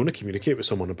actually, if we're going to communicate with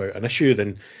someone about an issue,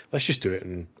 then let's just do it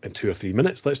in 2 or 3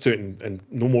 minutes. Let's do it in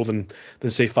no more than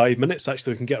say 5 minutes.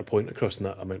 Actually, we can get our point across in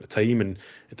that amount of time, and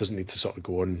it doesn't need to sort of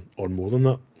go on more than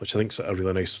that, which I think is a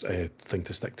really nice thing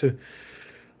to stick to.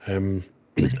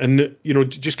 And you know,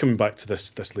 just coming back to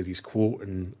this lady's quote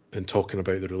and talking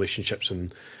about the relationships in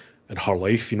her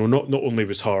life, you know, not only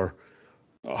was her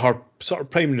sort of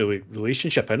primary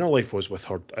relationship in her life was with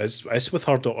her is with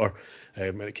her daughter,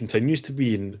 and it continues to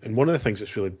be. And one of the things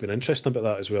that's really been interesting about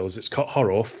that as well is it's cut her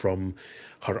off from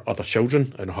her other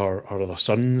children and her other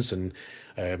sons, and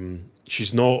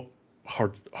she's not.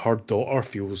 Her daughter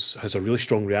has a really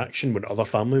strong reaction when other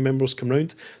family members come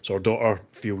round. So her daughter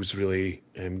feels really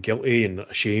guilty and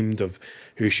ashamed of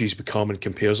who she's become and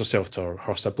compares herself to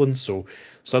her siblings. So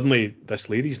suddenly this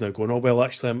lady's now going, oh, well,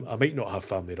 actually, I might not have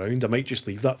family around. I might just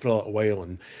leave that for a little while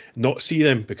and not see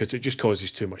them because it just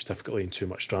causes too much difficulty and too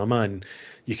much drama. And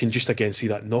you can just, again, see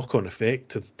that knock-on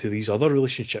effect to these other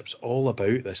relationships all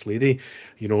about this lady.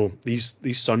 You know, these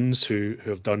sons who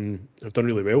have done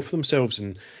really well for themselves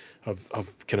and have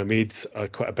kind of made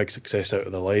quite a big success out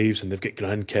of their lives, and they've got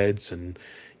grandkids, and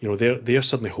you know they're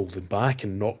suddenly holding back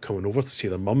and not coming over to see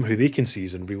their mum, who they can see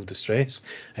is in real distress,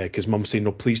 because mum's saying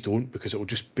no, please don't, because it'll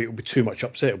be too much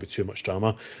upset, it'll be too much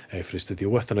drama for us to deal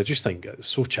with. And I just think it's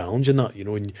so challenging that, you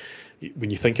know,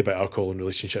 when you think about alcohol and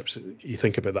relationships, you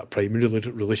think about that primary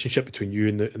relationship between you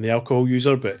and the alcohol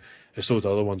user, but it's all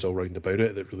the other ones all round about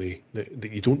it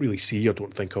that you don't really see or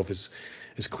don't think of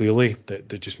as clearly, that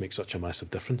just make such a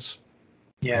massive difference.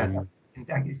 Yeah,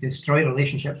 destroy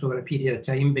relationships over a period of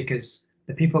time, because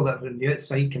the people that are on the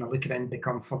outside kind of look around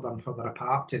become further and further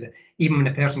apart. Even when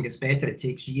the person gets better, it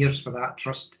takes years for that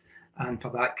trust and for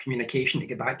that communication to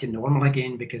get back to normal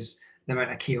again, because the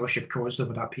amount of chaos you've caused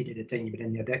over that period of time you've been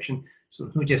in the addiction. So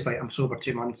it's not just like I'm sober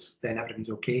 2 months, then everything's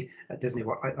okay. It doesn't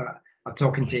work like that.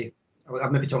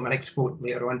 I'll maybe talk my next quote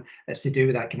later on. It's to do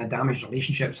with that kind of damaged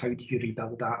relationships. How do you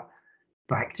rebuild that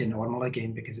back to normal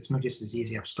again? Because it's not just as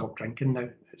easy. I've stopped drinking now.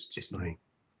 It's just not.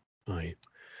 Right.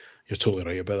 You're totally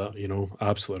right about that. You know,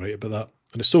 absolutely right about that.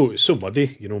 And it's so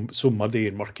muddy. You know, so muddy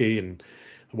and murky. And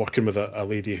working with a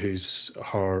lady who's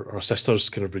her sister's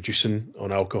kind of reducing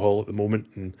on alcohol at the moment,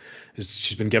 and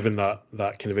she's been given that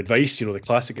kind of advice. You know, the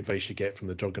classic advice you get from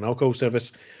the Drug and Alcohol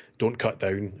Service: don't cut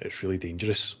down. It's really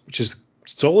dangerous. Which is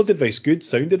solid advice, good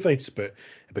sound advice, but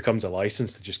it becomes a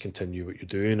license to just continue what you're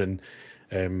doing. And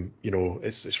you know,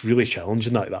 it's really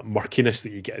challenging, that murkiness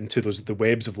that you get into, the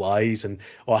webs of lies. And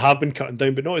I have been cutting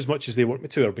down, but not as much as they want me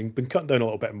to, or been cutting down a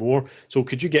little bit more. So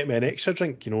could you get me an extra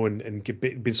drink? You know, and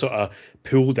been sort of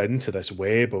pulled into this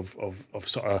web of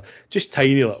sort of just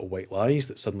tiny little white lies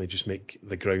that suddenly just make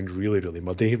the ground really, really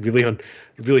muddy,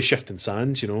 really shifting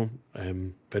sands. You know,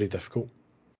 very difficult.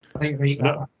 I think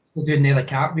They're doing nearly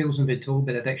cartwheels and being told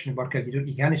by the addiction worker,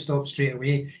 you can't stop straight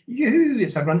away.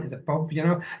 It's a run to the pub,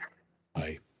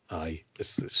 Aye.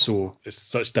 It's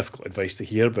such difficult advice to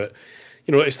hear, but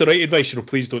it's the right advice.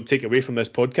 Please don't take away from this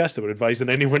podcast that we're advising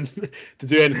anyone to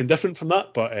do anything different from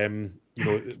that. But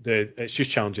it's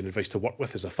just challenging advice to work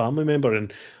with as a family member.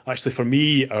 And actually, for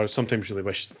me, I sometimes really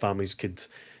wish families could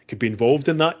be involved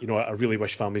in that. I really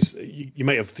wish families. You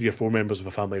might have 3 or 4 members of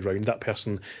a family around that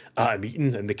person at a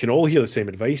meeting, and they can all hear the same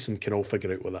advice and can all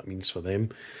figure out what that means for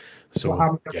them. So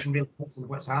harm reduction really listen to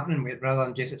what's happening with it, rather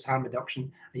than just it's harm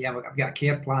reduction. Yeah, I've got a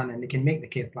care plan, and they can make the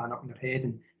care plan up in their head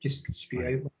and just spew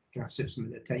out what kind of suits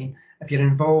them at the time. If you're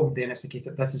involved, then it's the case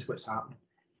that this is what's happening.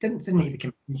 It doesn't need to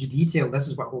become huge detail. This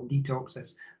is what home detox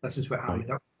is. This is what harm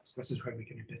reduction is. This is how we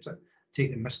can put it.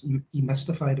 Take the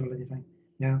demystified or anything.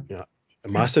 Yeah.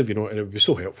 Massive, and it would be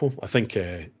so helpful. I think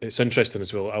it's interesting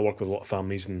as well. I work with a lot of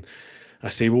families, and I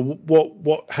say,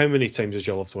 well, how many times has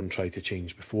your loved one tried to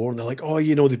change before? And they're like,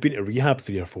 they've been to rehab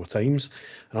 3 or 4 times.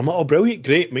 And I'm like, oh, brilliant,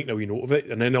 great, making a wee note of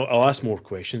it. And then I'll ask more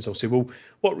questions. I'll say, well,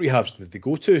 what rehabs did they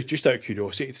go to? Just out of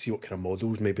curiosity to see what kind of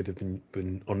models maybe they've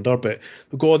been under. But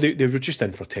they were just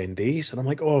in for 10 days. And I'm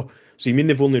like, oh, so you mean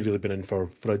they've only really been in for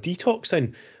a detox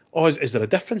then? Oh, is there a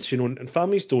difference? And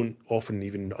families don't often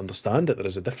even understand that there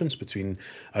is a difference between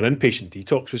an inpatient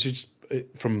detox, which is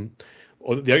from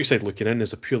the outside looking in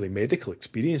is a purely medical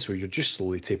experience where you're just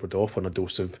slowly tapered off on a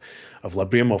dose of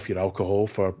Librium off your alcohol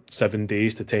for 7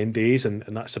 days to 10 days, and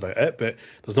that's about it. But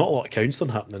there's not a lot of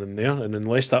counselling happening in there, and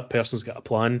unless that person's got a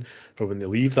plan for when they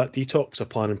leave that detox, a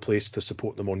plan in place to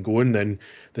support them ongoing, then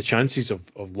the chances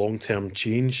of long-term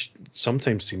change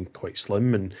sometimes seem quite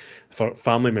slim. And for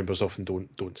family members often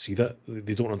don't see that.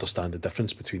 They don't understand the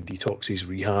difference between detoxes,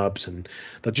 rehabs, and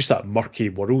they're just that murky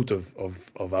world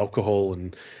of alcohol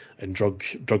and drug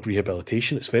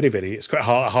rehabilitation. It's it's quite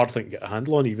a hard thing to get a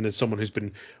handle on, even as someone who's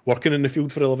been working in the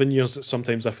field for 11 years.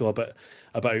 Sometimes I feel a bit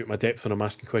out of my depth when I'm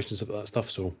asking questions about that stuff.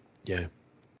 So yeah,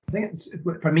 I think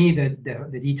for me the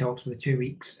detox for the 2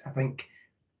 weeks, I think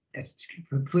it's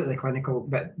completely clinical,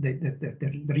 but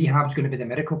the rehab's going to be the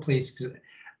miracle place.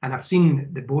 And I've seen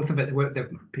both of it.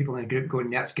 The people in the group going,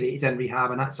 that's great, he's in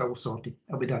rehab and that's all sorted,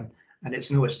 it'll be done. And it's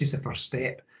just the first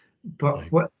step.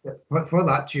 But what for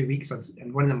that 2 weeks,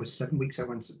 and one of them was 7 weeks. For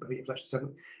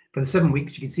the 7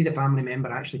 weeks, you can see the family member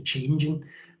actually changing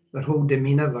their whole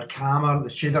demeanour. They're calmer. The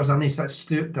shoulders aren't so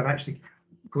stooped. They're actually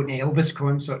going to Elvis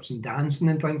concerts and dancing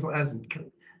and things like this,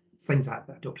 and things that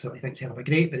I don't particularly think is hell of a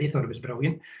great, but they thought it was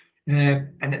brilliant.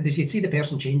 And you see the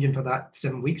person changing for that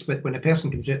 7 weeks. But when a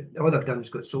person comes out, all they've done is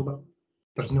got sober.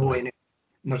 There's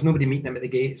there's nobody meeting them at the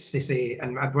gates. They say,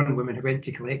 and I had one woman who went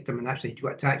to collect them and actually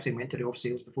got a taxi and went to the off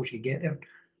sales before she could get there.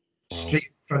 Wow. Straight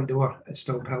front door at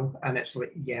Stobhill, and it's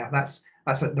like, that's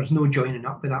it. There's no joining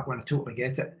up with that one. I totally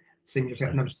get it. Seems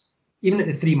yourself. And even at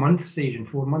the 3-month stage and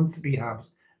 4-month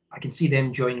rehabs, I can see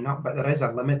them joining up, but there is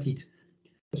a limited.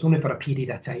 It's only for a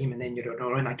period of time, and then you're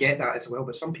on. I get that as well,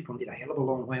 but some people need a hell of a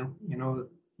long while.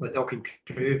 Like Doc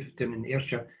Prove down in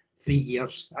Ayrshire, 3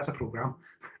 years. That's a programme.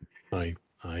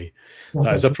 Aye,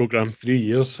 that is a programme. 3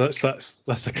 years. That's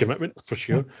a commitment for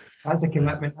sure. That's a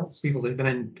commitment. That's people who've been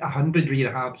in 100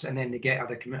 rehabs and then they get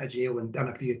out of come out of jail and done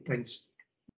a few things,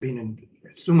 been in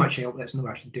so much help that's not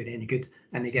actually doing any good,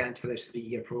 and they get into this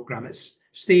 3-year programme. It's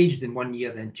staged in 1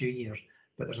 year, then 2 years,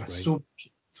 but there's so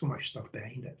much stuff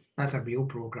behind it. That's a real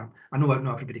programme. I know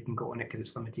not everybody can go on it because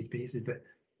it's limited basis, but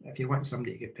if you want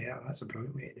somebody to get better, that's a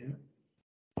brilliant way to do it.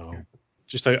 Wow.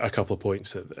 Just a couple of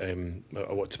points that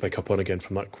I want to pick up on again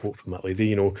from that quote from that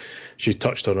lady. She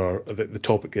touched on the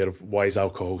topic there of why is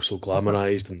alcohol so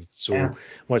glamorized and so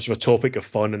much of a topic of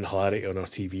fun and hilarity on our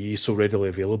TV, so readily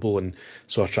available and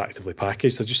so attractively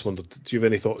packaged. I just wondered, do you have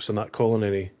any thoughts on that, Colin?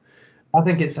 Any? I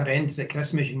think it's horrendous at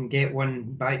Christmas. You can get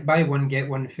buy one get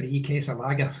one free case of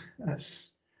lager.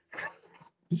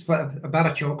 It's like a bar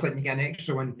of chocolate and you get an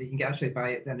extra one. You can actually buy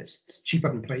it, and it's cheaper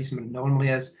in price than it normally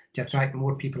is to attract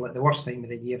more people at the worst time of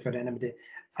the year for anybody.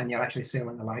 And you're actually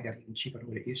selling the lager even cheaper than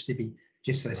what it used to be,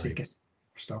 just for the sake of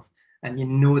stuff. And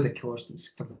the cost is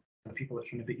for the people that's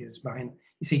trying to be buying it.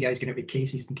 You see guys going out with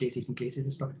cases and cases and cases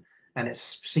and stuff, and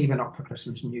it's saving up for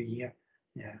Christmas and New Year.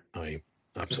 Yeah. Aye,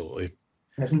 absolutely.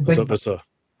 So,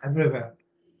 everywhere.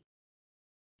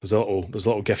 There's a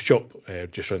little gift shop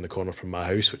just around the corner from my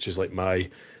house, which is like my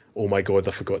oh my God,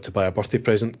 I forgot to buy a birthday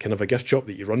present kind of a gift shop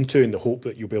that you run to in the hope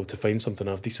that you'll be able to find something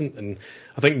half decent. And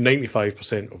I think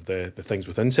 95% of the things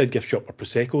within said gift shop are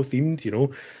Prosecco themed, you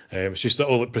know. It's just that,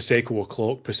 oh, Prosecco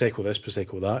o'clock, Prosecco this,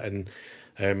 Prosecco that. And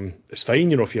it's fine,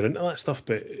 you know, if you're into that stuff,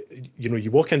 but you know,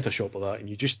 you walk into a shop like that and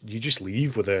you just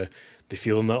leave with the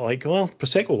feeling that, like, well,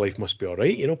 Prosecco life must be all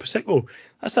right, you know. Prosecco,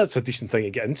 that's a decent thing to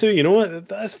get into, you know.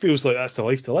 That feels like that's the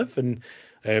life to live. And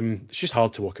it's just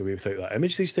hard to walk away without that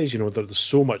image these days, you know. There's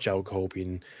so much alcohol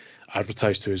being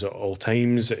advertised to us at all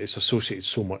times. It's associated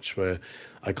so much with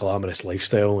a glamorous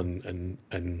lifestyle, and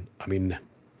I mean,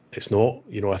 it's not,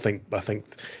 you know. I think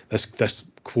this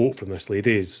quote from this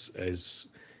lady is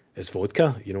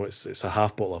vodka, you know. It's a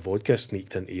half bottle of vodka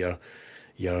sneaked into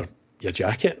your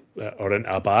jacket or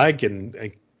into a bag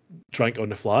and drank on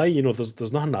the fly, you know.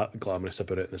 There's nothing that glamorous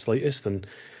about it in the slightest, and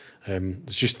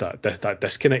it's just that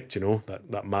disconnect, you know,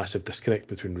 that massive disconnect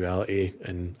between reality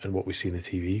and what we see in the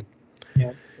TV.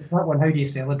 Yeah, it's that one. How do you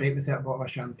celebrate with that bottle of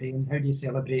champagne? How do you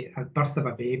celebrate a birth of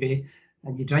a baby?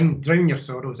 And you drown your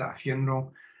sorrows at a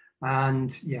funeral.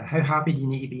 And yeah, how happy do you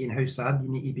need to be, and how sad do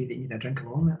you need to be that you need a drink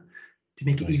along it to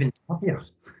make it even happier?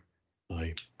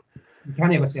 Aye. You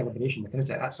can't have a celebration without it.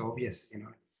 That's obvious, you know.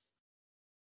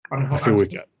 I feel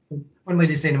like one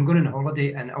lady saying, I'm going on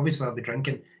holiday and obviously I'll be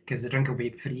drinking because the drink will be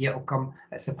free. It'll come,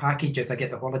 it's a package as I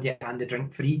get the holiday and the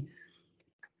drink free.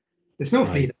 It's not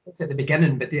free, it's at the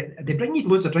beginning, but they bring you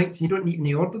loads of drinks and you don't need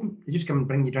to order them. They just come and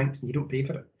bring you drinks and you don't pay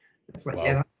for it. It's like,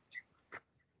 wow.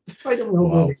 I don't know.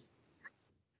 Wow.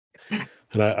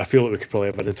 And I feel like we could probably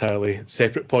have an entirely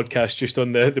separate podcast just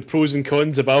on the pros and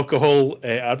cons of alcohol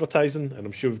advertising, and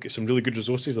I'm sure we've got some really good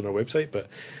resources on our website. But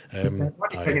one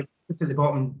thing is, put at the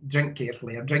bottom, drink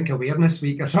carefully, or drink awareness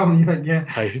week or something. You think, yeah,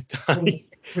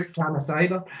 put can of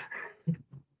cider.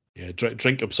 Yeah,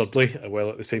 drink absurdly while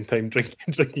at the same time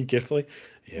drinking carefully.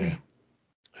 Yeah.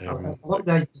 I love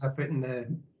the idea of putting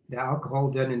the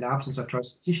alcohol down in the absence of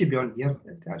trust. You should be on here.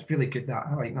 That's really good. That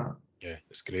I like that. Yeah,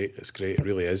 it's great. It's great. It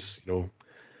really is. You know,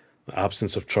 the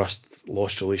absence of trust,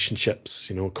 lost relationships,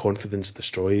 you know, confidence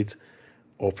destroyed,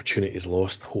 opportunities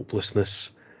lost, hopelessness,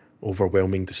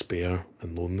 overwhelming despair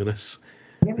and loneliness.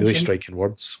 Yeah, really striking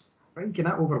words. Right, can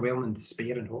that overwhelming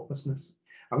despair and hopelessness?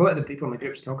 A lot of the people in the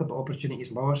groups talk about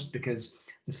opportunities lost because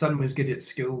the son was good at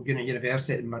school, you know,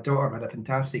 university, and my daughter had a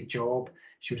fantastic job.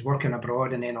 She was working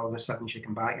abroad, and then all of a sudden she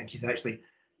came back and she's actually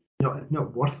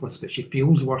not worthless, but she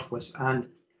feels worthless. And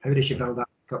how does she build that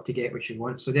up to get what she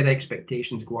wants? So their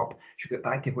expectations go up. She got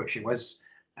back to what she was,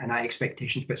 and that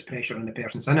expectations puts pressure on the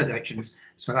person's in addictions.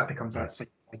 So that becomes that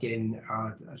cycle again.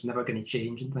 It's never going to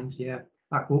change and things. Yeah,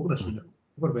 that hopeless and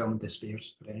overwhelming despair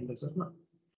is horrendous, isn't it?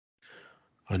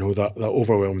 I know that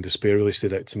overwhelming despair really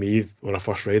stood out to me when I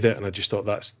first read it, and I just thought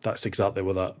that's exactly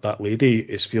what that lady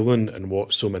is feeling, and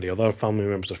what so many other family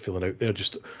members are feeling out there.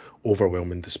 Just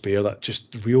overwhelming despair, that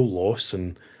just real loss,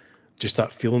 and just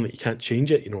that feeling that you can't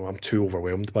change it. You know, I'm too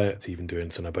overwhelmed by it to even do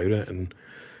anything about it. And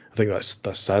I think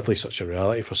that's sadly such a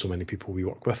reality for so many people we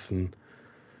work with. And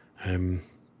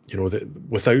you know, that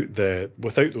without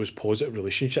those positive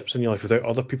relationships in your life, without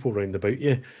other people around about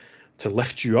you to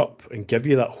lift you up and give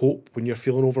you that hope when you're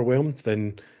feeling overwhelmed,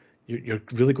 then you're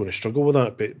really going to struggle with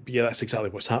that. But yeah, that's exactly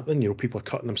what's happening. You know, people are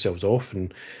cutting themselves off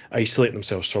and isolating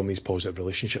themselves from these positive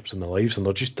relationships in their lives, and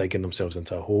they're just digging themselves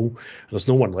into a hole. And there's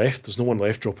no one left. There's no one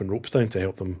left dropping ropes down to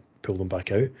help them pull them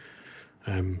back out.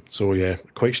 So yeah,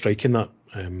 quite striking that,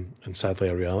 and sadly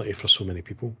a reality for so many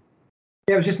people.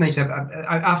 Yeah, it was just nice.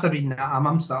 After reading that,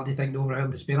 I'm starting to think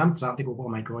overwhelmed despair. I'm starting to go, oh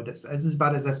my God, it's as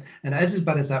bad as this, and it is as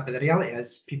bad as that. But the reality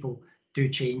is, people do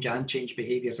change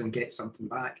behaviours and get something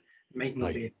back. It might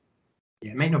not be.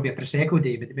 Yeah, it might not be a Prosecco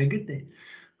day, but it'd be a good day.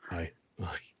 Aye.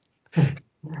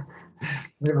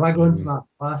 Will I go into that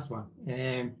last one?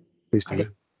 Please do.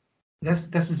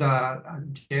 This is a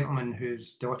gentleman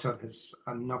whose daughter is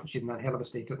she's in a hell of a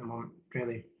state at the moment,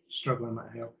 really struggling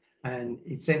with hell. And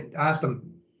asked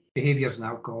him behaviours in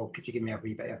alcohol, could you give me a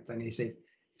wee bit of thing? And he said,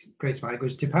 quite smart, he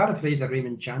goes, to paraphrase a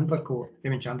Raymond Chandler quote,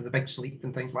 Raymond Chandler, The Big Sleep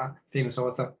and things like that, famous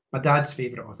author, my dad's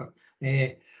favourite author.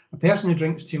 A person who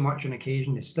drinks too much on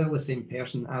occasion is still the same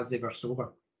person as they were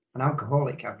sober. An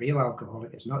alcoholic, a real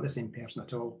alcoholic, is not the same person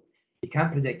at all. You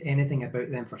can't predict anything about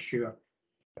them for sure,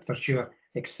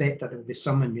 except that there will be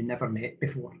someone you never met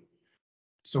before.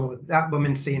 So that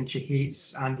woman saying she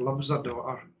hates and loves her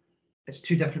daughter, it's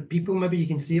two different people. Maybe you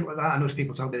can see it like that. I know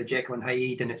people talk about the Jekyll and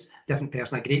Hyde, and it's a different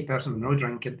person, a great person with no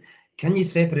drinking. Can you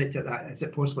separate that? Is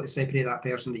it possible to separate that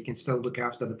person that you can still look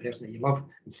after the person that you love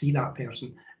and see that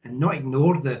person and not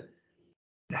ignore the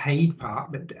Hyde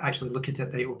part, but actually look at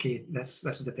it, right, okay, this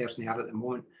is the person they are at the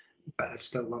moment, but I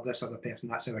still love this other person.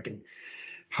 That's how I can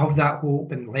have that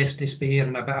hope and less despair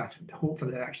and a bit of hope for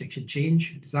that it actually could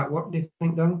change. Does that work, do you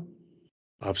think, Don?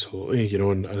 Absolutely, you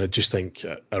know, and I just think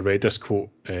I read this quote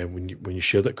when you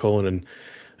shared it, Colin,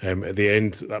 and at the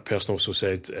end, that person also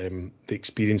said, the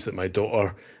experience that my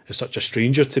daughter is such a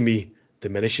stranger to me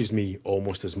diminishes me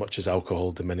almost as much as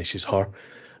alcohol diminishes her.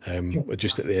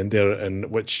 Just at the end there, and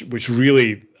which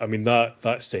really, I mean,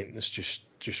 that sentence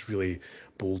just really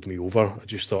bowled me over. I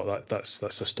just thought that's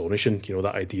astonishing. You know,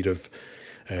 that idea of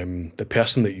the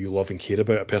person that you love and care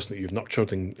about, a person that you've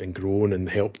nurtured and grown and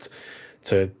helped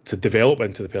to develop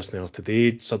into the person they are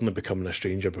today, suddenly becoming a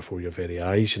stranger before your very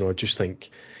eyes. You know, I just think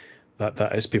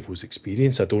that is people's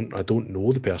experience. I don't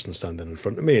know the person standing in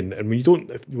front of me, and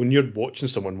when you're watching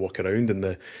someone walk around in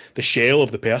the shell of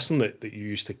the person that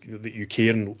you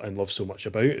care and love so much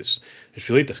about, it's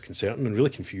really disconcerting and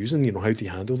really confusing. You know, how do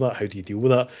you handle that? How do you deal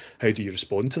with that? How do you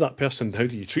respond to that person? How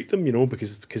do you treat them? You know,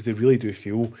 because they really do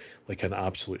feel like an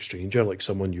absolute stranger, like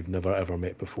someone you've never ever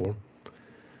met before.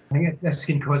 I think this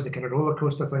can cause the kind of roller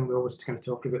coaster thing we always kind of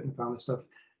talk about in the family stuff.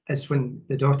 Is when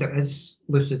the daughter is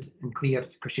lucid and clear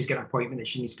because she's got an appointment that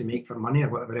she needs to make for money or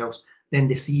whatever else, then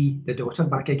they see the daughter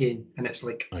back again, and it's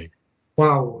like, right.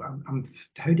 Wow,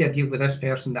 how do I deal with this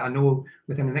person that I know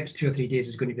within the next 2 or 3 days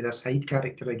is going to be this Hyde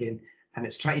character again? And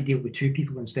it's trying to deal with two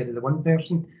people instead of the one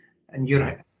person, and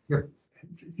your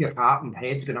heart and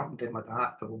head's going up and down like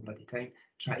that the whole bloody time,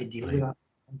 trying to deal with that.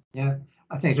 Yeah,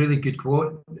 I think it's a really good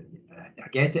quote. I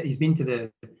get it. He's been to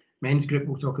the men's group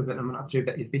we'll talk about in a minute or two,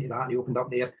 but he's been to that and he opened up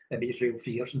there about his real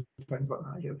fears and things like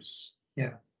that. It was,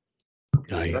 yeah.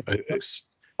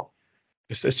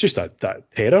 It's just that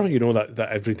terror, you know, that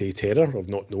everyday terror of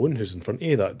not knowing who's in front of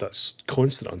you, that's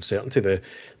constant uncertainty,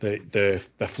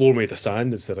 the floor made of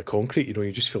sand instead of concrete. You know,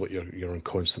 you just feel like you're on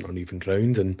constant uneven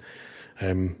ground, and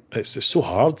it's so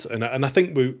hard. And I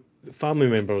think family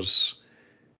members,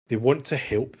 they want to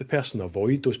help the person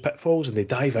avoid those pitfalls, and they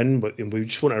dive in, and we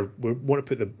just want to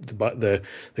put the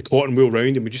cotton wool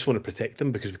round, and we just want to protect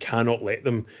them because we cannot let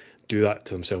them do that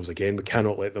to themselves again. We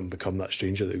cannot let them become that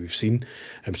stranger that we've seen.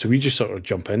 So we just sort of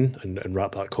jump in and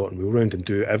wrap that cotton wool round and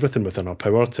do everything within our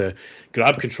power to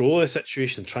grab control of the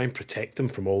situation and try and protect them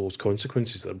from all those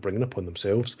consequences that they're bringing upon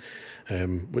themselves,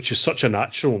 which is such a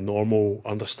natural, normal,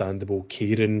 understandable,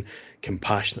 caring,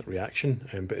 compassionate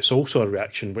reaction. But it's also a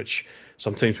reaction which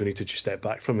sometimes we need to just step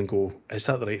back from and go, is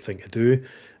that the right thing to do?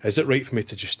 Is it right for me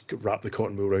to just wrap the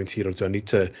cotton wool around here, or do I need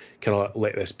to kind of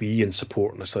let this be and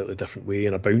support in a slightly different way,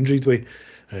 in a boundaried way?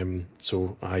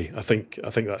 So I think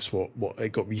that's what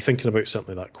it got me thinking about,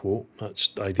 certainly that quote. That's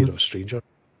the idea of a stranger.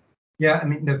 Yeah, I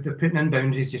mean, they're putting in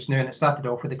boundaries just now, and it started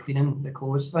off with the cleaning the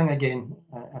clothes thing again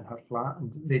in her flat,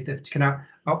 and they've kind of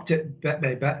upped it bit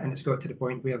by bit, and it's got to the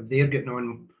point where they're getting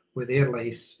on with their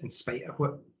lives in spite of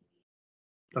what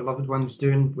the loved one's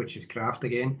doing, which is craft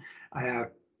again.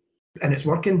 And it's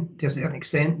working to a certain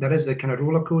extent. There is a kind of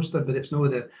roller coaster, but it's not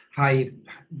the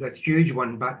huge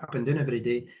one back up and down every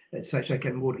day. It's actually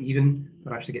getting more even.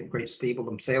 They're actually getting quite stable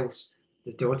themselves.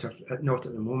 The daughter, not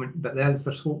at the moment, but there's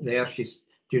hope there. She's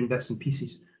doing bits and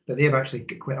pieces, but they've actually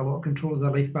got quite a lot of control of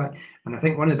their life back. And I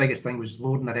think one of the biggest things was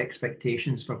lowering their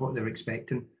expectations for what they're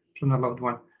expecting from their loved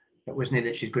one. It wasn't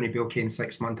that she's going to be okay in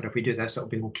 6 months, or if we do this, it'll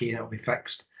be okay and it'll be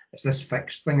fixed. It's this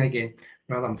fixed thing again,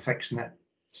 rather than fixing it.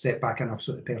 Step back enough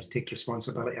so the parents take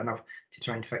responsibility enough to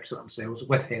try and fix it themselves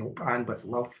with help and with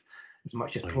love as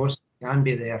much as possible, can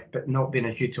be there, but not being,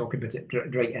 as you talk about it,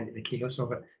 right into the chaos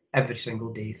of it every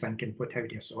single day, thinking, how do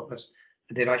you sort this?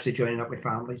 And they're actually joining up with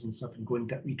families and stuff and going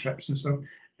to wee trips and stuff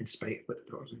in spite of what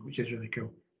the daughter's doing, which is really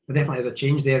cool. But definitely there's a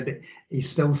change there, but he's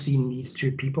still seeing these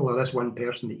two people, or this one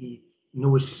person that he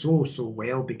knows so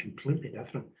well, be completely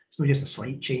different. It's not just a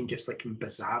slight change, it's like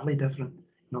bizarrely different.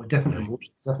 No, different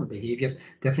emotions, different behaviours,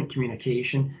 different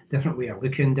communication, different way of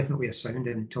looking, different way of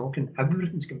sounding and talking.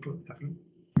 Everything's completely different.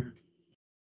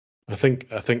 I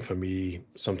think for me,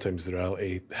 sometimes the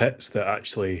reality hits that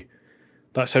actually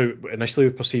that's how initially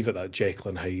we perceive it, that Jekyll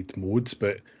and Hyde mode.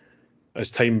 But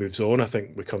as time moves on, I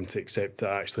think we come to accept that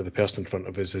actually the person in front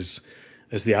of us is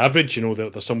the average. You know,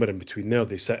 they're somewhere in between there.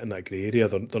 They sit in that grey area.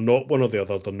 They're not one or the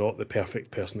other. They're not the perfect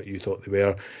person that you thought they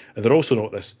were, and they're also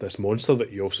not this monster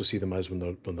that you also see them as when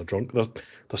they're drunk. They're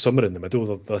somewhere in the middle.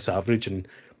 They're this average, and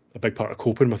a big part of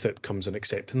coping with it comes in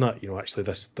accepting that. You know, actually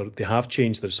they have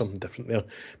changed. There's something different there,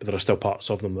 but there are still parts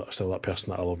of them that are still that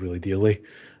person that I love really dearly,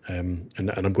 and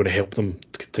I'm going to help them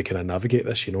to kind of navigate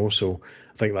this. You know, so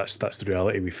I think that's the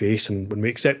reality we face, and when we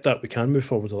accept that, we can move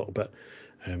forward a little bit.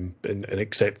 And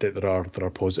accept that there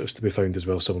are positives to be found as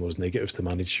well, some of those negatives to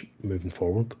manage moving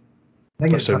forward. I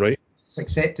think Does that sound right? It's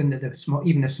accepting that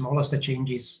even the smallest of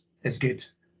changes is good,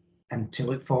 and to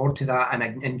look forward to that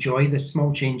and enjoy the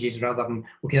small changes rather than,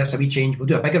 okay, that's a wee change, we'll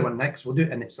do a bigger one next, we'll do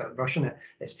it, and it's like rushing it.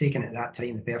 It's taking it that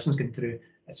time the person's going through,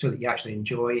 so that you actually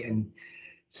enjoy and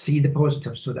see the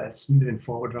positives, so that it's moving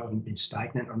forward rather than being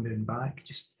stagnant or moving back.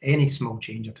 Just any small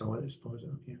change at all is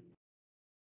positive.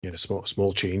 Yeah,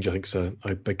 small change, I think, is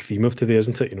a big theme of today,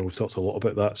 isn't it? We've talked a lot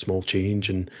about that small change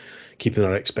and keeping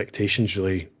our expectations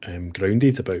really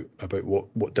grounded about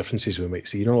what differences we might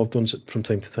see in our loved ones from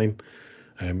time to time,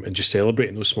 and just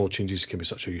celebrating those small changes can be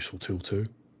such a useful tool too.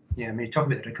 Yeah, I mean, you talk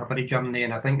about the recovery journey,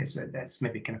 and I think it's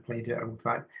maybe kind of played out. In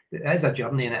fact, it is a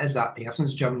journey, and it is that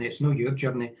person's journey. It's not your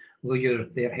journey, although you're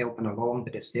there helping along,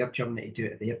 but it's their journey to do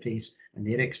it at their pace and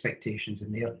their expectations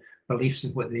and their beliefs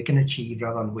and what they can achieve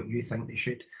rather than what you think they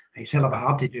should. It's hell of a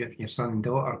hard to do it for your son and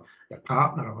daughter, your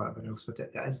partner, or whatever else, but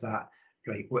it is that,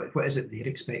 right, what is it they're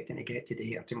expecting to get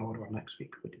today or tomorrow or next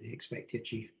week? What do they expect to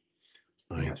achieve?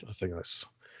 I think that's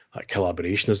that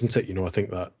collaboration, isn't it? I think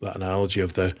that analogy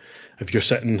of if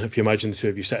you imagine the two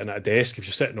of you sitting at a desk, if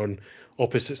you're sitting on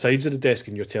opposite sides of the desk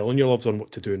and you're telling your loved one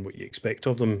what to do and what you expect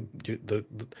of them, the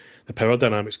power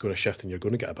dynamic's going to shift and you're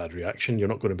going to get a bad reaction. You're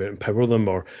not going to empower them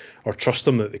or trust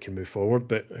them that they can move forward.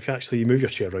 But if actually you move your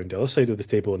chair around the other side of the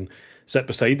table and sit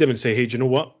beside them and say, hey, do you know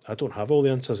what? I don't have all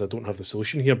the answers. I don't have the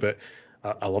solution here, but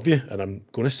I love you and I'm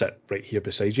going to sit right here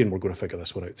beside you and we're going to figure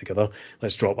this one out together.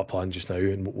 Let's drop a plan just now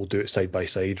and we'll do it side by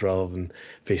side rather than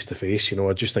face to face.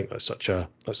 I just think that's such a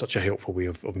helpful way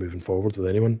of moving forward with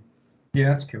anyone. Yeah,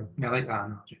 that's cool. I like that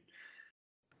analogy.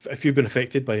 If you've been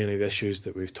affected by any of the issues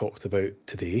that we've talked about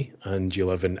today and you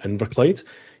live in Inverclyde,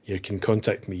 you can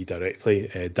contact me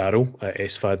directly, Darryl at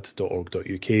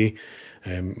sfad.org.uk.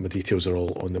 My details are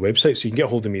all on the website, so you can get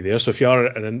hold of me there. So if you are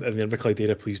in the Inverclyde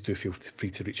area, please do feel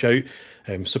free to reach out.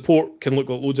 Support can look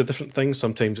like loads of different things.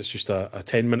 Sometimes it's just a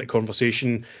 10-minute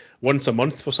conversation once a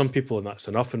month for some people, and that's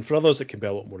enough. And for others, it can be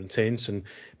a lot more intense and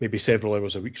maybe several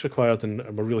hours a week's required, and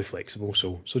we're really flexible.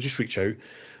 So just reach out.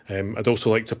 I'd also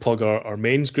like to plug our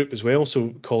men's group as well. So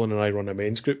Colin and I run a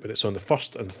men's group, but it's on the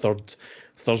first and third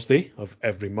Thursday of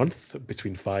every month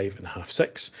between 5 and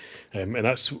 6:30. And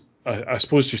that's, I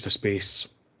suppose, just a space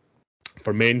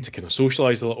for men to kind of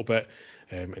socialise a little bit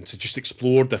and to just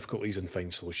explore difficulties and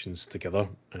find solutions together.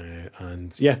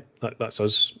 And yeah, that's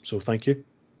us. So thank you.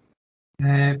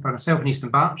 For myself in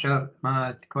Eastern Berkshire,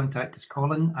 my contact is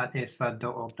Colin at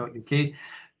sfad.org.uk.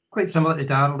 Quite similar to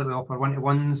Darryl, that we offer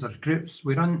one-to-ones or groups.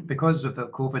 We run, because of the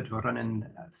COVID, we're running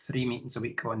 3 meetings a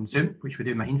week on Zoom, which we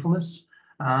do mindfulness,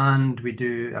 and we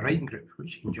do a writing group,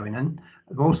 which you can join in.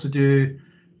 We also do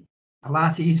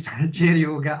Pilates, chair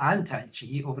yoga, and Tai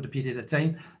Chi over the period of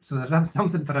time. So there's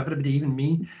something for everybody, even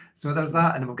me. So there's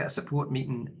that, and we'll get a support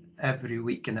meeting every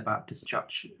week in the Baptist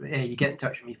Church. You get in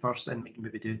touch with me first, and we can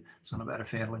maybe do some bit of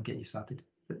referral and get you started.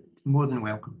 But more than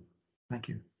welcome. Thank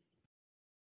you.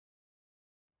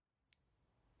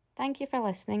 Thank you for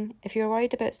listening. If you're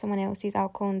worried about someone else's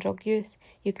alcohol and drug use,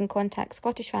 you can contact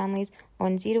Scottish Families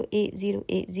on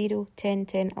 08080 10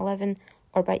 10 11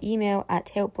 or by email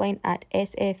at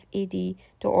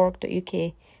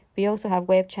helpline@sfad.org.uk. We also have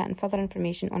web chat and further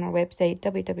information on our website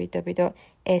www.sfad.org.uk.